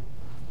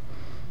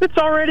 It's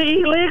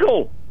already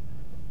illegal.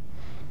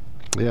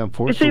 Yeah,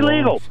 it's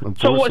illegal.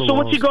 So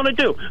what's he going to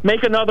do?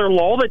 Make another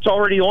law that's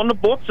already on the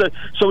books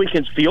so he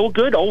can feel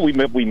good? Oh, we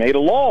made a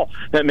law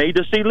that made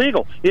this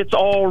illegal. It's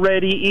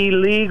already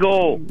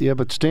illegal. Yeah,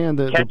 but Stan,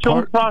 catch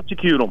them,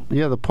 prosecute them.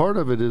 Yeah, the part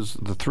of it is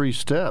the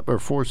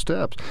 4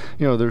 steps.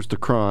 There's the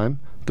crime,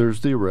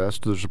 there's the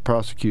arrest, there's the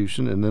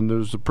prosecution, and then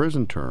there's the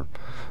prison term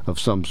of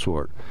some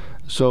sort.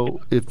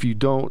 So if you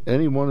don't,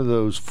 any one of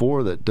those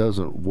 4 that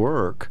doesn't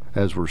work,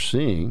 as we're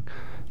seeing,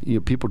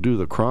 people do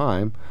the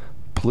crime.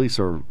 Police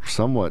are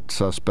somewhat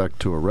suspect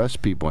to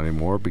arrest people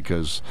anymore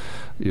because,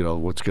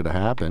 what's going to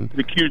happen.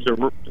 Accused of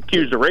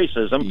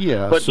racism.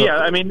 Yeah. But,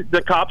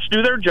 the cops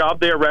do their job.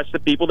 They arrest the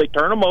people. They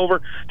turn them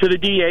over to the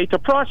DA to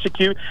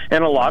prosecute.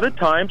 And a lot of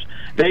times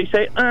they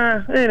say,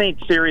 it ain't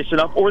serious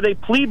enough. Or they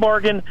plea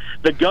bargain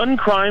the gun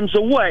crimes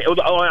away.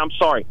 Oh, I'm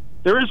sorry.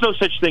 There is no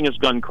such thing as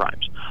gun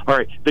crimes. All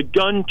right, the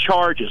gun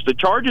charges, the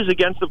charges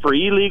against them for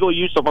illegal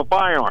use of a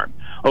firearm,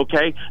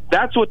 okay?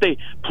 That's what they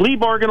plea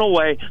bargain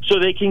away so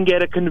they can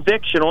get a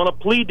conviction on a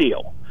plea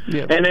deal.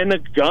 Yeah. And then the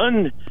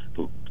gun,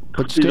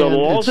 the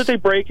laws that they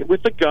break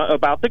with the gun,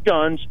 about the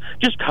guns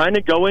just kind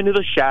of go into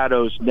the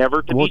shadows,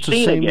 never to be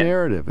seen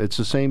again. It's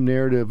the same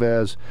narrative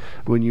as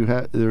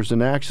when there's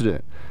an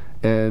accident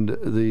and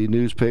the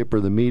newspaper,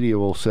 the media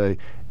will say,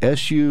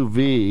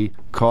 SUV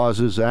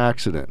causes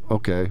accident.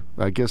 Okay,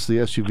 I guess the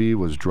SUV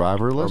was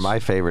driverless. Or my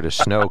favorite is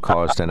snow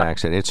caused an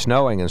accident. It's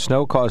snowing, and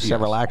snow caused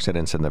several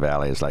accidents in the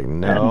valley. It's like,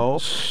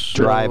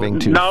 driving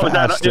too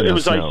fast in the snow. It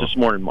was ice this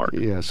morning, Mark.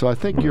 Yeah, so I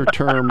think your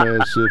term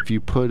is if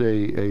you put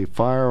a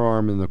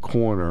firearm in the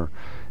corner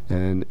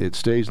and it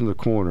stays in the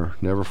corner,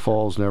 never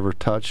falls, never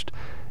touched,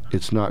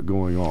 it's not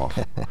going off.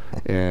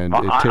 And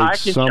it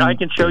takes I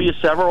can show you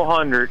several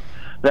hundred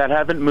that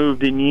haven't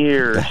moved in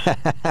years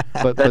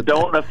that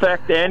don't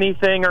affect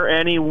anything or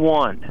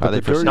anyone. Are they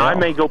for sale? Now, I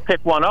may go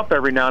pick one up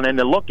every now and then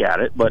to look at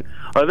it, but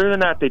other than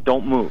that, they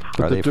don't move.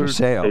 Are they for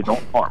sale? They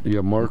don't harm. Yeah,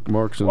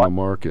 Mark's in the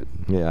market.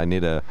 Yeah, I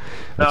need a...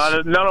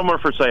 None of them are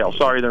for sale.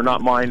 Sorry, they're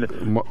not mine.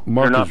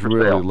 Mark is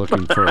really sale.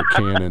 looking for a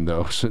cannon,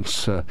 though,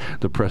 since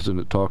the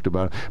president talked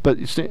about it. But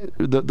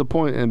the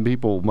point, and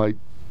people might,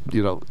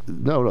 no.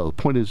 The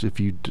point is, if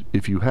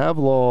you have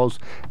laws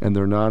and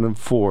they're not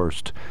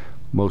enforced,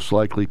 most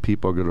likely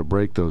people are going to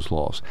break those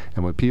laws.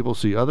 And when people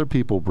see other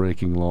people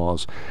breaking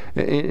laws,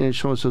 and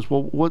someone says,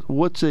 "Well,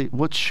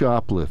 what's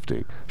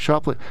shoplifting?"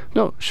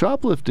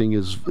 Shoplifting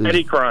is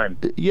petty crime.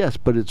 Yes,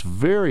 but it's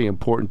very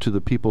important to the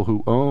people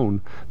who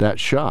own that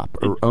shop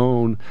or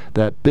own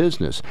that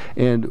business.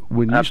 And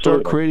when you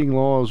start creating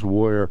laws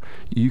where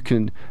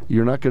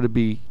you're not going to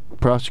be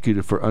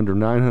prosecuted for under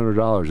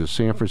 $900, as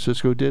San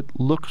Francisco did,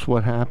 look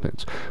what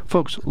happens.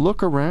 Folks,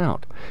 look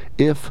around.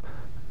 If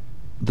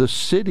the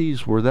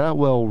cities were that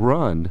well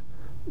run,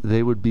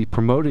 they would be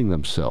promoting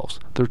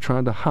themselves. They're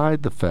trying to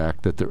hide the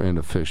fact that they're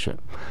inefficient.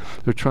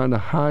 They're trying to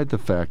hide the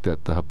fact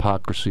that the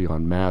hypocrisy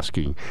on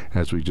masking,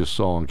 as we just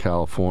saw in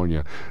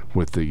California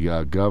with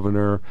the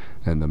governor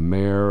and the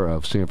mayor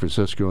of San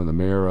Francisco and the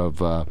mayor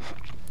of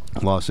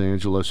Los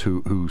Angeles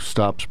who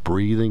stops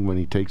breathing when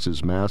he takes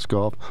his mask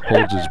off,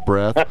 holds his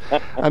breath.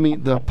 I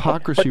mean, the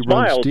hypocrisy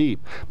runs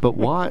deep. But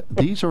why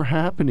these are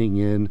happening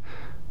in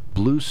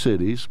blue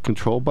cities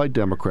controlled by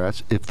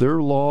Democrats? If their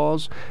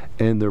laws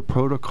and their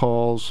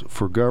protocols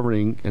for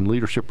governing and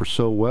leadership are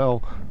so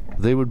well,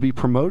 they would be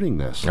promoting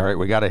this. All right,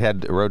 we got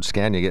ahead. Road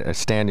scan. You get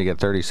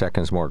 30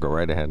 seconds more. Go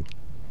right ahead.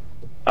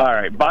 All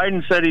right.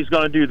 Biden said he's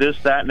going to do this,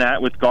 that, and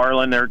that with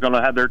Garland. They're going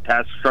to have their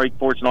task strike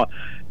force and all.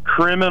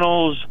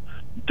 Criminals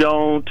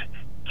don't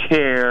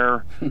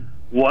care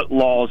what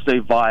laws they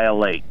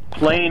violate.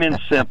 Plain and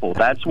simple.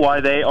 That's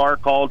why they are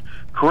called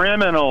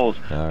criminals.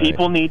 Right.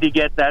 People need to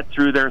get that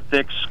through their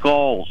thick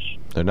skulls.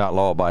 They're not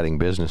law-abiding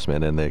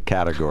businessmen in the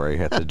category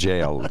at the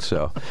jail.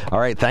 So, all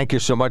right, thank you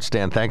so much,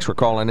 Stan. Thanks for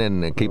calling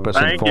in and keep us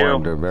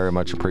informed. I very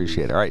much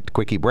appreciate it. All right,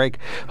 quickie break.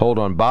 Hold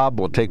on,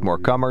 Bob. We'll take more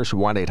comers.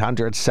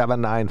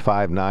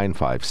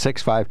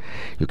 1-800-795-9565.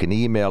 You can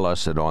email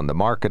us at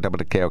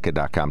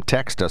onthemark@wkok.com.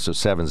 Text us at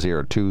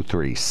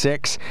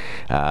 70236.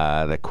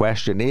 The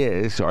question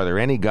is, are there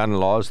any gun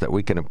laws that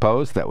we can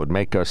impose that would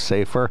make us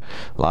safer?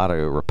 A lot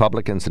of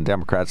Republicans and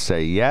Democrats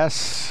say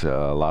yes.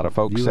 A lot of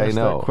folks say no. You asked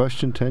that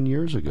question 10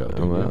 years ago.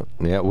 Well,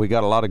 yeah, we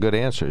got a lot of good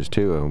answers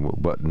too,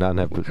 but none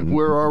have.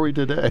 Where are we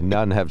today?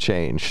 None have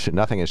changed.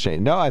 Nothing has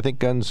changed. No, I think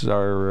guns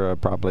are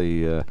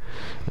probably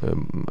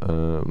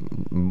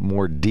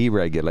more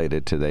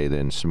deregulated today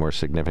than more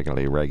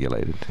significantly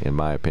regulated, in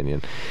my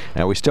opinion.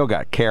 And we still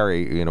got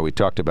carry. We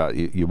talked about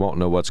you won't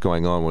know what's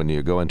going on when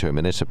you go into a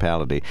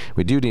municipality.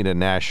 We do need a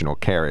national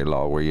carry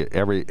law where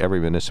every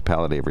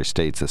municipality, every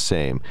state's the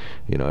same.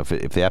 If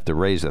they have to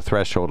raise the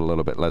threshold a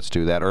little bit, let's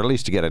do that, or at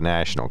least to get a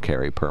national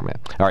carry permit.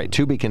 All right,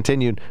 to be continued.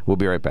 We'll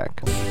be right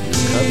back. Your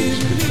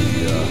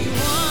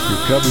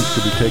cubbies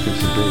could be taking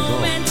some days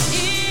off.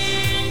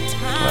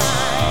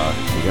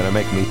 You're going to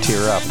make me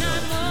tear up.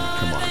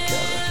 Come on,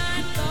 Kevin.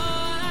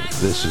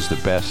 This is the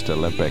best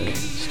Olympic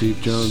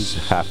Steve Jones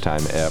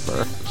halftime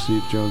ever.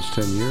 Steve Jones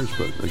 10 years,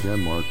 but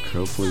again, Mark,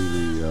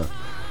 hopefully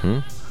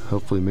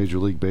hopefully Major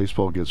League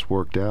Baseball gets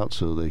worked out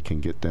so they can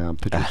get down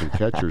pitchers and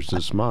catchers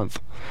this month.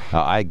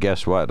 I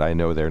guess what? I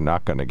know they're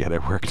not going to get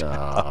it worked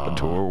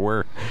out.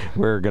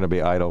 We're going to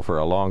be idle for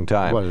a long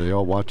time. What, are they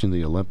all watching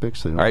the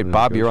Olympics? All right,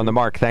 Bob, you're on the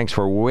mark. Thanks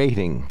for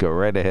waiting. Go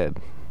right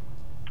ahead.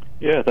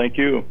 Yeah, thank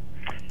you.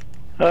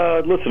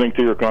 Listening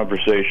to your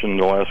conversation,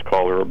 the last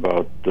caller,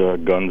 about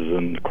guns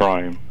and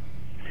crime.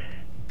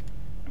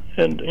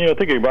 And,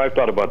 thinking about, I've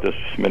thought about this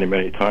many,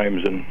 many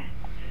times, and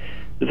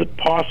is it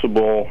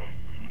possible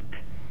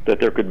that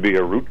there could be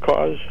a root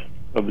cause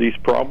of these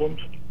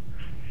problems?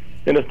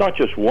 And it's not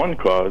just one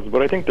cause,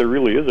 but I think there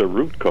really is a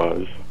root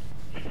cause.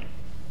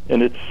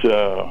 And it's,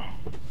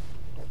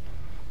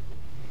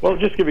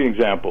 just give you an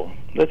example.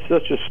 Let's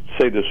just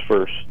say this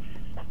first.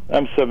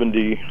 I'm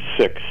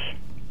 76.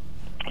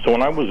 So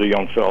when I was a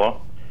young fella,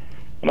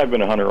 and I've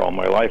been a hunter all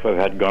my life, I've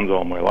had guns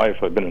all my life,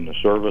 I've been in the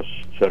service,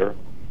 etc.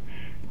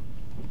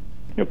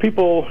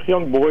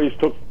 Young boys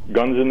took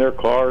guns in their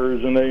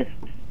cars and they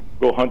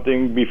go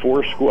hunting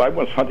before school. I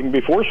was hunting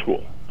before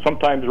school,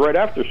 sometimes right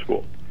after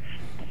school.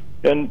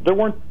 And there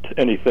weren't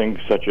anything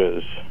such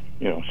as,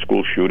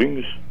 school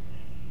shootings.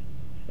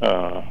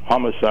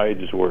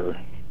 Homicides were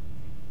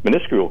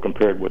minuscule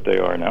compared to what they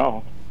are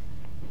now.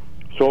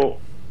 So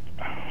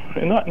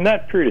in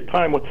that period of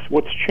time,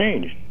 what's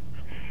changed?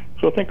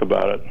 So think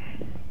about it.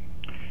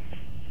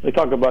 They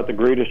talk about the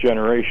greatest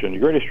generation. The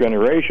greatest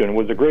generation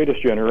was the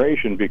greatest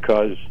generation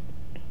because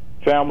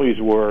families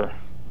were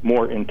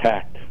more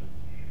intact.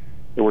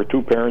 There were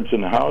two parents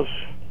in the house.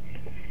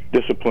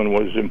 Discipline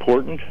was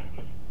important.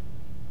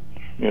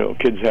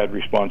 Kids had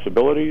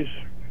responsibilities.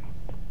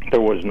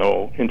 There was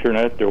no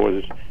internet. There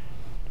was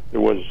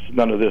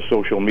none of this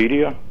social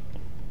media.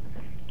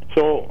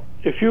 So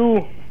if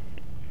you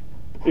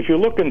if you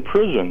look in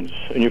prisons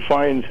and you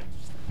find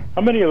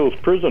how many of those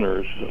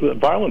prisoners,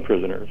 violent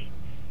prisoners,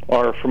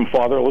 are from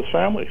fatherless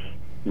families?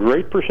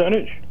 Great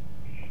percentage.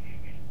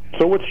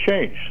 So what's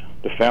changed?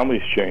 The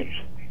family's changed.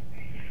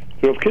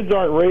 So if kids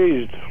aren't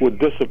raised with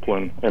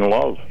discipline and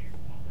love,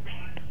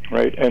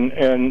 right?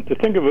 And the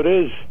thing of it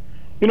is,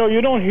 you know,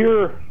 you don't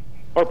hear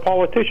our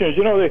politicians,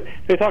 you know,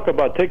 they talk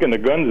about taking the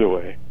guns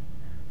away.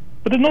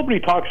 But then nobody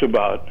talks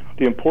about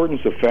the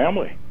importance of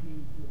family.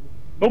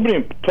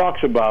 Nobody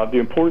talks about the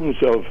importance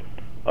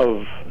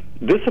of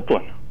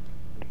discipline,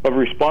 of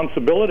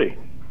responsibility.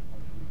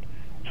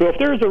 So if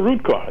there's a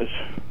root cause,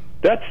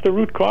 that's the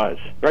root cause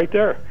right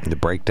there. The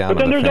breakdown. But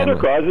then of the there's family.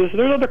 other causes.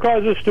 There's other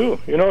causes too.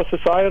 You know,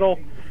 societal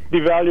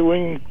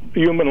devaluing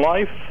human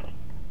life.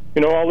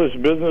 You know, all this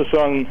business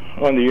on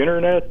the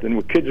internet and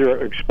what kids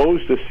are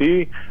exposed to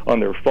see on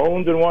their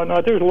phones and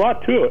whatnot. There's a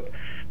lot to it.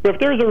 But if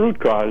there's a root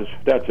cause,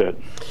 that's it.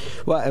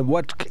 Well, and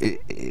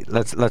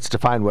let's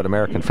define what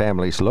American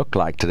families look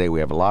like today. We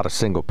have a lot of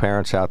single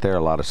parents out there,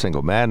 a lot of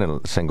single men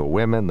and single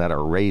women that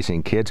are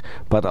raising kids,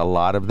 but a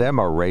lot of them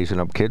are raising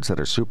up kids that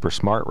are super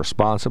smart,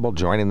 responsible,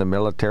 joining the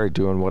military,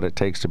 doing what it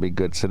takes to be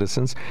good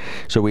citizens.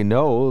 So we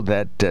know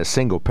that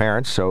single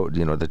parents, so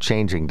you know the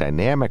changing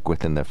dynamic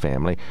within the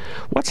family.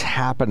 What's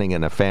happening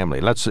in a family?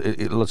 Let's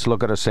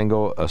look at a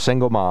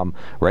single mom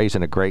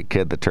raising a great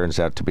kid that turns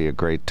out to be a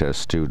great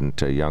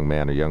student, a young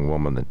man, a young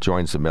woman that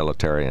joins the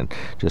military and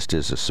just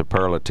is a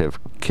superlative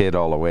kid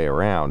all the way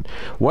around.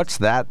 What's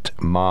that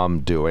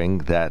mom doing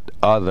that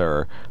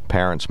other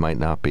parents might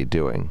not be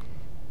doing?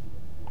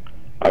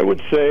 I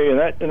would say in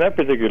that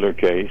particular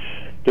case,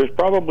 there's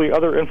probably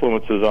other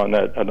influences on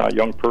that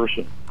young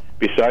person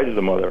besides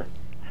the mother.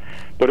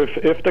 But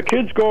if the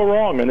kids go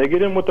wrong and they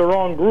get in with the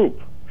wrong group,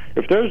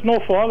 if there's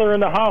no father in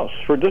the house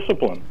for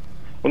discipline,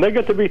 when they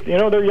get to be, you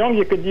know, they're young,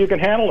 you can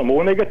handle them. But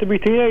when they get to be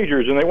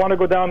teenagers and they want to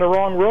go down the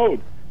wrong road,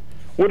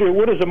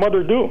 what does a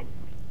mother do?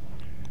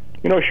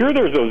 You know, sure,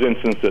 there's those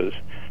instances,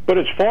 but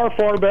it's far,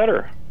 far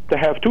better to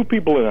have two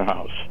people in the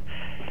house.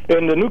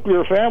 And the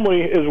nuclear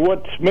family is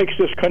what makes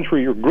this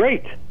country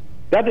great.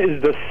 That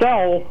is the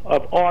cell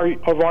of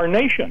our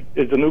nation,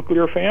 is the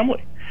nuclear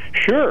family.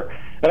 Sure,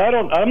 and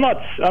I'm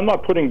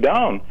not putting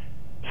down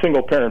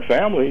single parent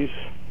families.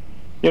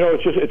 You know,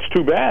 it's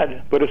too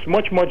bad, but it's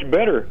much, much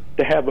better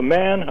to have a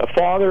man, a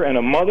father, and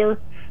a mother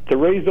to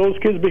raise those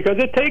kids, because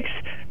it takes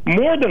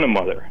more than a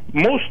mother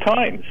most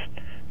times.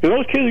 If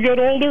those kids get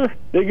older,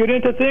 they get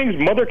into things,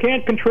 mother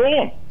can't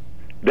control them.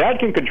 Dad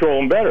can control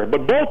them better,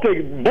 but both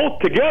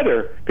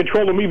together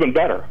control them even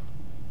better.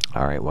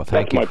 All right. Well,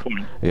 thank you. That's my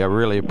point. Yeah, I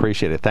really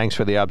appreciate it. Thanks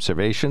for the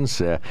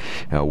observations.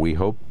 We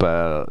hope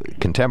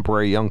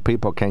contemporary young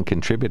people can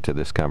contribute to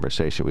this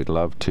conversation. We'd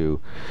love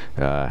to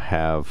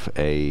have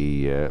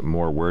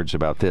more words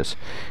about this.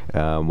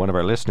 One of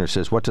our listeners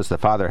says, what does the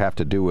father have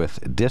to do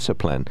with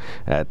discipline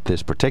at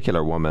this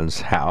particular woman's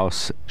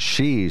house?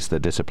 She's the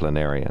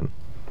disciplinarian.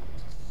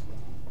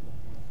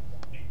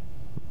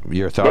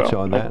 Your thoughts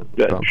on that?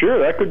 Sure,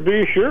 that could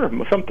be, sure.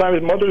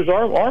 Sometimes mothers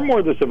are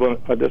more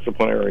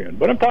disciplinarian.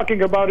 But I'm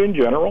talking about in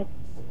general.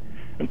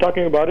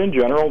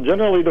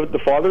 Generally, the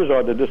fathers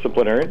are the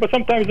disciplinarian, but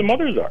sometimes the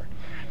mothers are.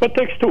 But it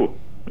takes two.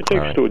 It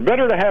takes two. It's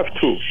better to have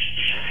two.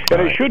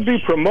 And it should be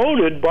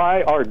promoted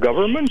by our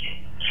government,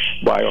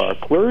 by our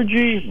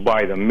clergy,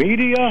 by the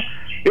media.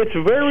 It's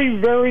very,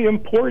 very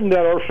important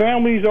that our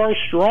families are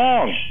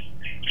strong.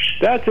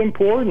 That's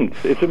important.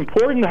 It's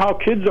important how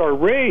kids are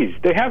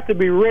raised. They have to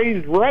be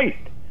raised right.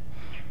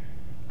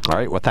 All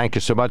right. Well, thank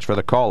you so much for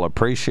the call.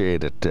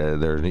 Appreciate it.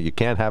 You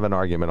can't have an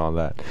argument on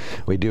that.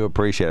 We do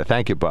appreciate it.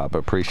 Thank you, Bob.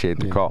 Appreciate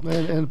the call.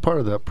 And part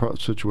of that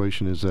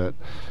situation is that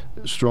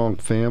strong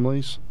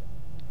families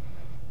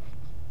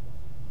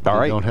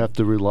don't have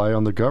to rely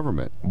on the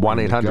government.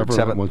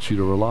 1-800-7 wants you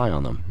to rely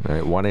on them. All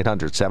right,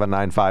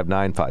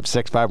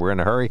 1-800-795-9565. We're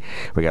in a hurry.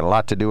 We got a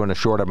lot to do in a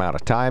short amount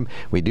of time.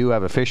 We do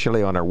have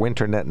officially on our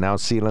Winternet now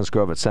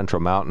Selinsgrove at Central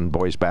Mountain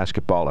boys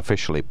basketball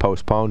officially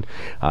postponed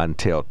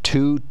until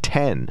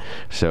 2:10.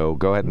 So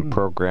go ahead and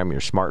program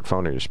your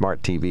smartphone or your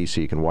smart TV so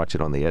you can watch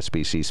it on the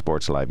SBC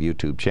Sports Live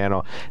YouTube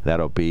channel.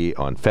 That'll be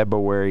on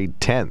February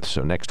 10th.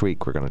 So next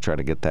week we're going to try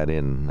to get that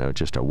in,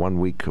 just a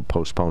 1-week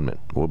postponement.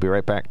 We'll be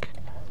right back.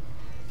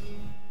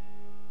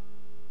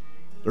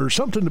 There's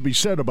something to be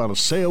said about a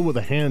sale with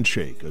a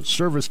handshake, a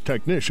service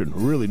technician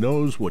who really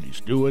knows what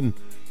he's doing.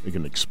 They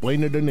can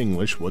explain it in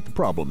English what the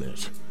problem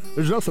is.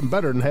 There's nothing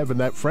better than having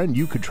that friend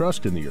you could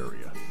trust in the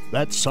area.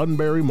 That's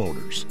Sunbury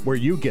Motors, where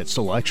you get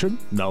selection,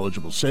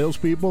 knowledgeable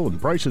salespeople, and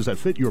prices that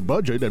fit your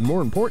budget, and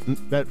more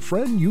important, that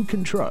friend you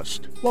can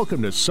trust.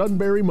 Welcome to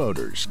Sunbury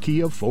Motors,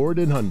 Kia, Ford,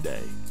 and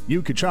Hyundai.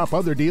 You could shop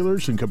other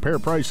dealers and compare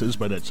prices,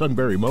 but at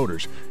Sunbury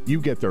Motors, you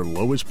get their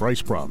lowest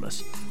price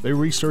promise. They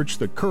research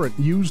the current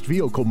used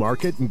vehicle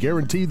market and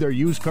guarantee their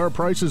used car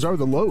prices are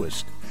the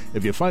lowest.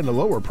 If you find a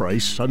lower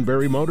price,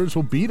 Sunbury Motors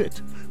will beat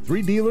it.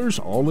 3 dealers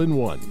all in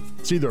one.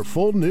 See their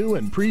full new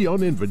and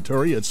pre-owned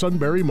inventory at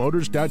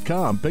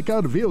sunburymotors.com. Pick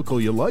out a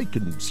vehicle you like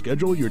and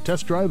schedule your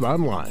test drive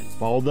online.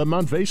 Follow them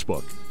on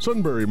Facebook.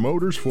 Sunbury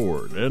Motors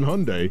Ford and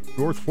Hyundai,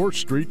 North 4th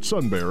Street,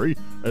 Sunbury,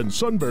 and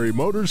Sunbury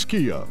Motors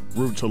Kia,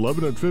 routes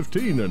 11 and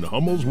 15 in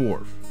Hummel's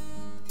Wharf.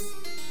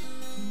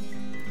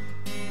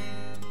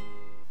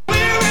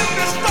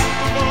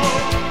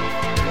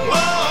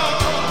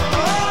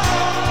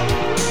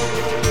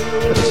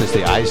 This is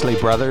the Isley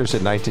Brothers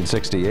in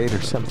 1968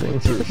 or something?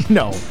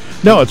 No,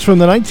 it's from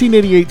the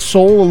 1988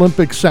 Seoul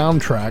Olympic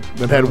soundtrack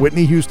that had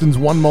Whitney Houston's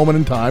One Moment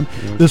in Time.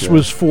 Okay. This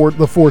was for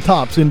the Four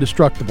Tops,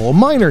 Indestructible. A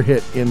minor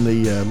hit in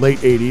the late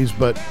 80s,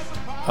 but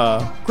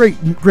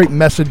great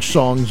message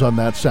songs on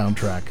that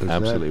soundtrack.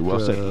 Absolutely. Well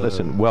said.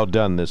 Listen, well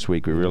done this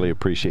week. We really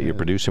appreciate your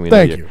producing.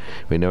 Thank you.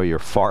 We know you're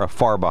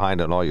far behind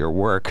on all your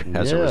work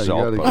as a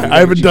result. I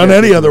haven't done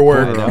any other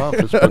work.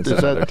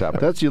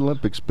 That's the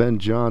Olympics. Ben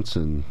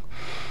Johnson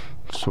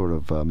sort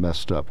of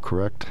messed up,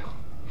 correct,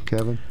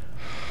 Kevin?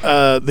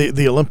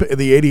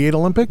 The 88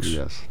 Olympics?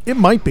 Yes. It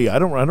might be. I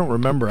don't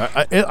remember.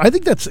 I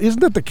think isn't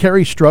that the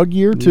Kerry Strug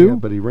year too? Yeah,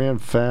 but he ran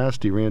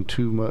fast. He ran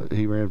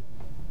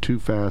too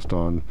fast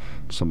on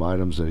some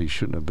items that he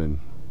shouldn't have been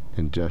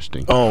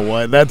ingesting. Oh,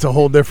 well, that's a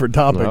whole different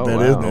topic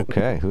isn't it?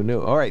 Okay, who knew?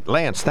 All right,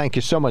 Lance, thank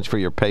you so much for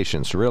your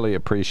patience. Really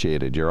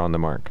appreciated. You're on the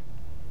mark.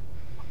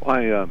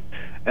 Why,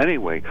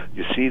 anyway,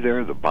 you see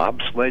there the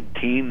bobsled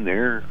team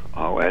there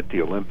at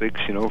the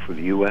Olympics, for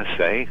the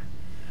USA.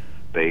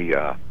 They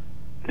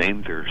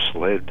named their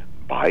sled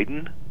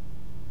Biden.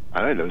 I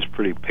thought it was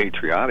pretty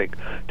patriotic.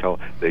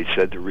 They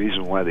said the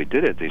reason why they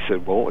did it, they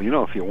said, well,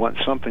 if you want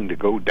something to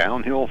go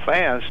downhill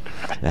fast.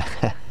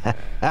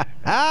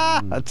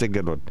 That's a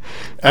good one.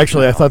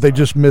 Actually, I thought they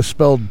just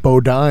misspelled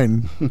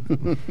Bodine.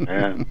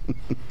 Yeah.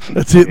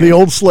 That's it. The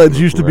old sleds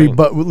used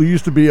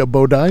to be a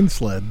Bodine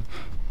sled.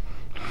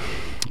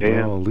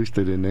 Yeah. Well, at least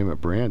they didn't name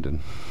it Brandon.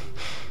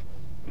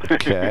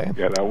 Okay.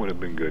 Yeah, that would have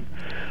been good.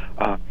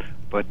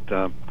 But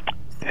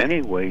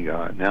anyway,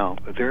 now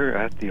they're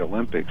at the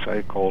Olympics.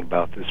 I called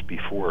about this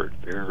before.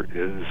 There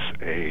is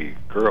a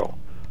girl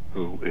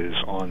who is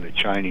on the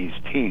Chinese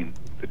team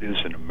that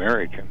is an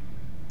American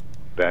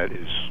that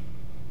is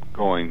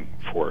going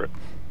for it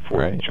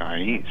for the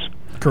Chinese.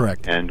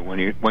 Correct. And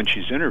when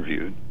she's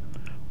interviewed,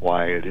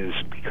 why it is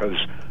because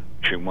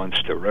she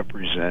wants to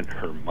represent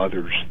her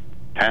mother's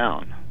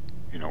town,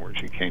 where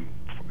she came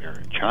from there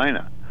in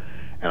China.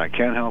 And I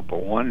can't help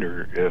but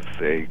wonder if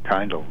they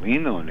kind of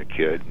leaned on the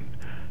kid and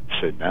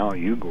said, now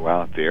you go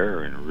out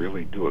there and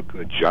really do a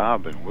good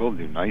job and we'll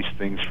do nice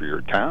things for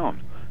your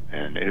town.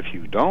 And if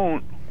you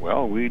don't,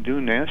 well, we do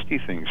nasty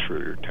things for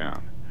your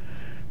town.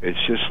 It's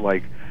just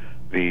like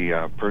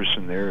the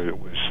person there that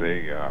was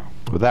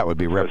well, that would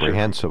be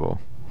reprehensible.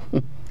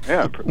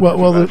 Yeah.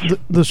 Well,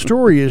 the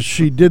story is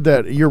she did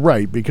that, you're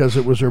right, because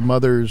it was her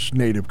mother's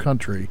native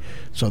country.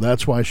 So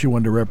that's why she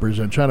wanted to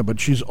represent China. But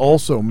she's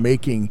also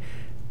making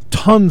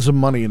tons of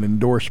money in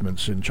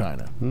endorsements in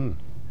China.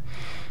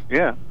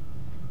 Yeah,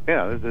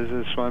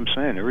 that's what I'm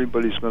saying.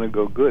 Everybody's going to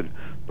go good,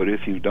 but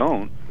if you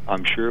don't,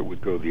 I'm sure it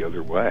would go the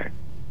other way.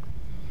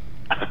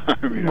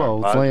 Well,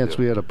 Lance,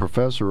 we had a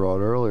professor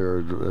on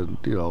earlier.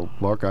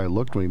 Mark, I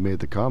looked when he made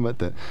the comment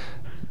that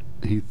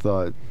he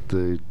thought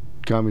the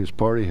Communist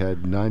Party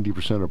had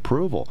 90%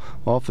 approval.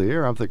 Off the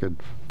air, I'm thinking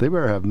they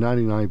better have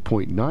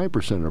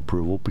 99.9%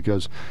 approval,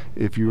 because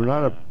if you're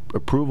not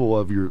approval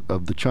of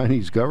the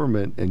Chinese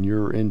government and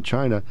you're in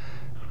China,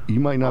 you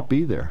might not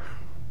be there.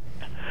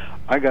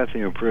 I got the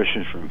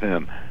impression from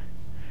him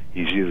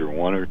he's either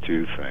one or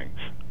two things.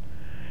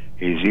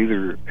 He's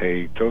either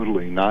a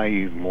totally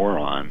naive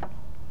moron,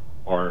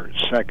 or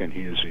second,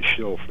 he is a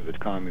shill for the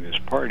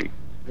Communist Party.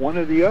 One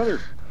or the other.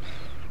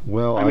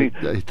 Well, I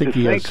think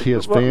he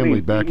has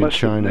family back in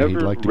China.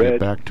 He'd like to get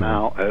back to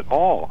now at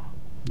all,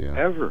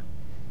 ever,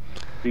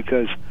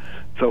 because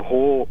the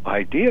whole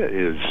idea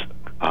is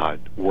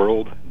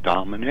world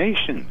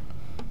domination.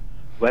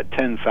 Let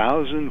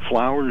 10,000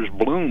 flowers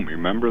bloom.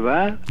 Remember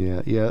that?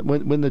 Yeah.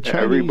 When the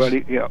Chinese,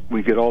 everybody,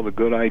 we get all the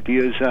good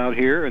ideas out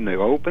here, and they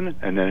open,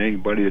 and then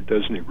anybody that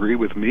doesn't agree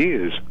with me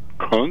is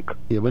crunk.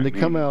 Yeah, when they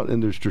come out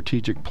and their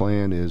strategic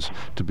plan is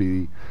to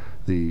be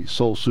the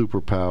sole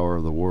superpower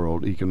of the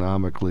world,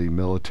 economically,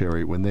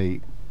 military, when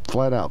they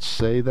flat out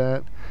say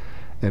that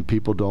and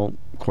people don't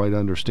quite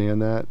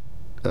understand that,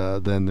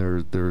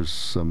 then there's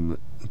some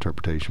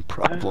interpretation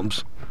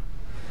problems.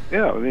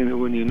 Yeah, I mean,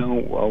 when you know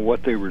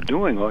what they were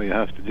doing, all you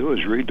have to do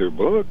is read their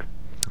book.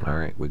 All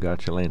right, we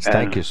got you, Lance.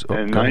 Thank you.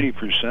 And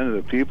 90% of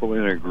the people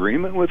in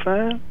agreement with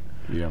that.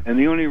 Yeah. And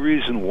the only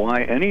reason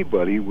why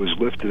anybody was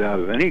lifted out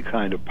of any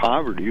kind of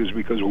poverty is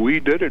because we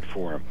did it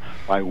for them.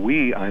 By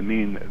we, I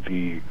mean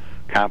the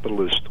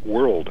capitalist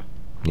world.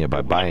 Yeah,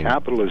 by buying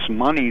capitalist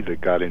money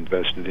that got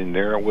invested in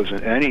there. It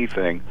wasn't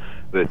anything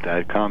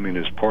that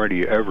Communist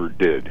Party ever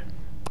did.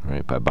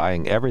 Right, by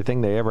buying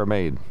everything they ever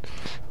made.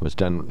 It was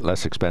done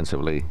less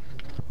expensively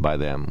by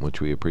them,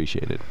 which we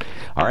appreciated.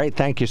 All right,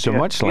 thank you so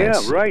much,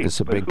 Lance. Yeah, right. It's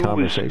a big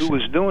conversation. Who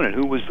was doing it?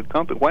 Who was the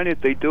company? Why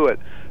didn't they do it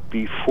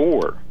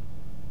before?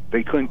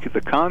 They couldn't get the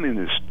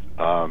communist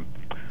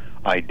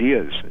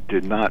ideas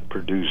did not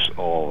produce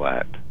all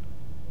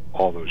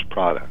those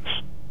products.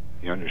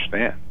 You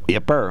understand?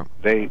 Yepper.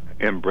 They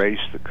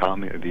embraced the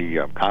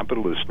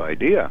capitalist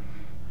idea,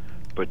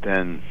 but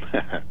then,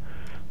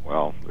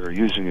 well, they're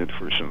using it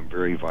for some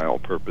very vile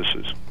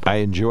purposes. I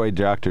enjoyed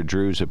Dr.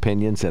 Drew's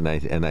opinions, and I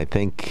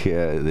think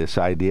this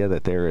idea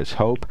that there is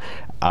hope.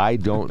 I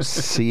don't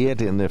see it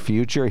in the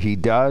future. He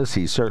does.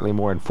 He's certainly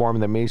more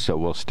informed than me, so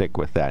we'll stick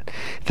with that.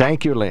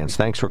 Thank you, Lance.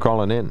 Thanks for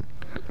calling in.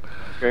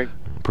 Okay.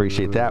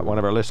 Appreciate that. One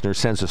of our listeners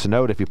sends us a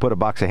note. If you put a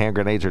box of hand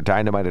grenades or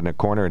dynamite in a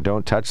corner and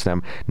don't touch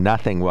them,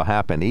 nothing will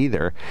happen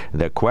either.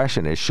 The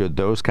question is, should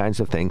those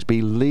kinds of things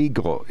be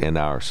legal in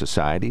our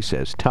society,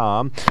 says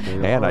Tom.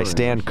 And I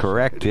stand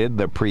corrected.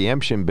 The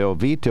preemption bill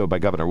vetoed by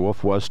Governor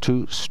Wolf was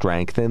to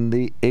strengthen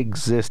the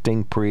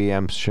existing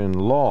preemption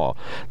law.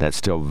 That's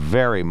still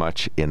very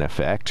much in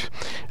effect.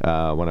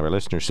 One of our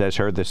listeners says,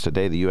 heard this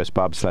today, the U.S.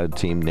 bobsled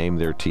team named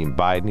their team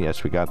Biden.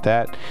 Yes, we got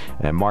that.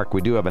 And Mark,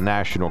 we do have a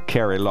national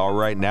carry law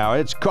right now.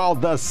 It's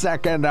called the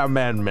Second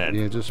Amendment.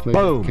 Yeah, just make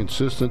it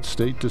consistent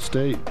state to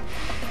state.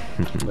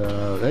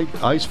 Hey,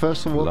 Ice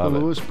Festival up in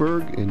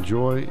Lewisburg.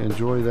 Enjoy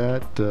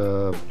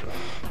that.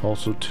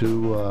 Also,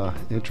 too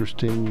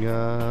interesting.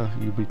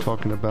 You'll be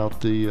talking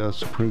about the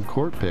Supreme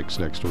Court picks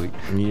next week.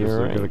 You're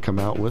right. They're going to come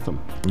out with them.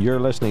 You're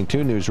listening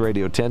to News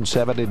Radio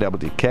 1070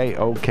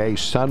 WKOK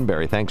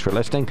Sunbury. Thanks for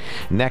listening.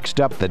 Next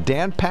up, the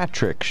Dan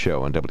Patrick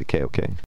Show on WKOK.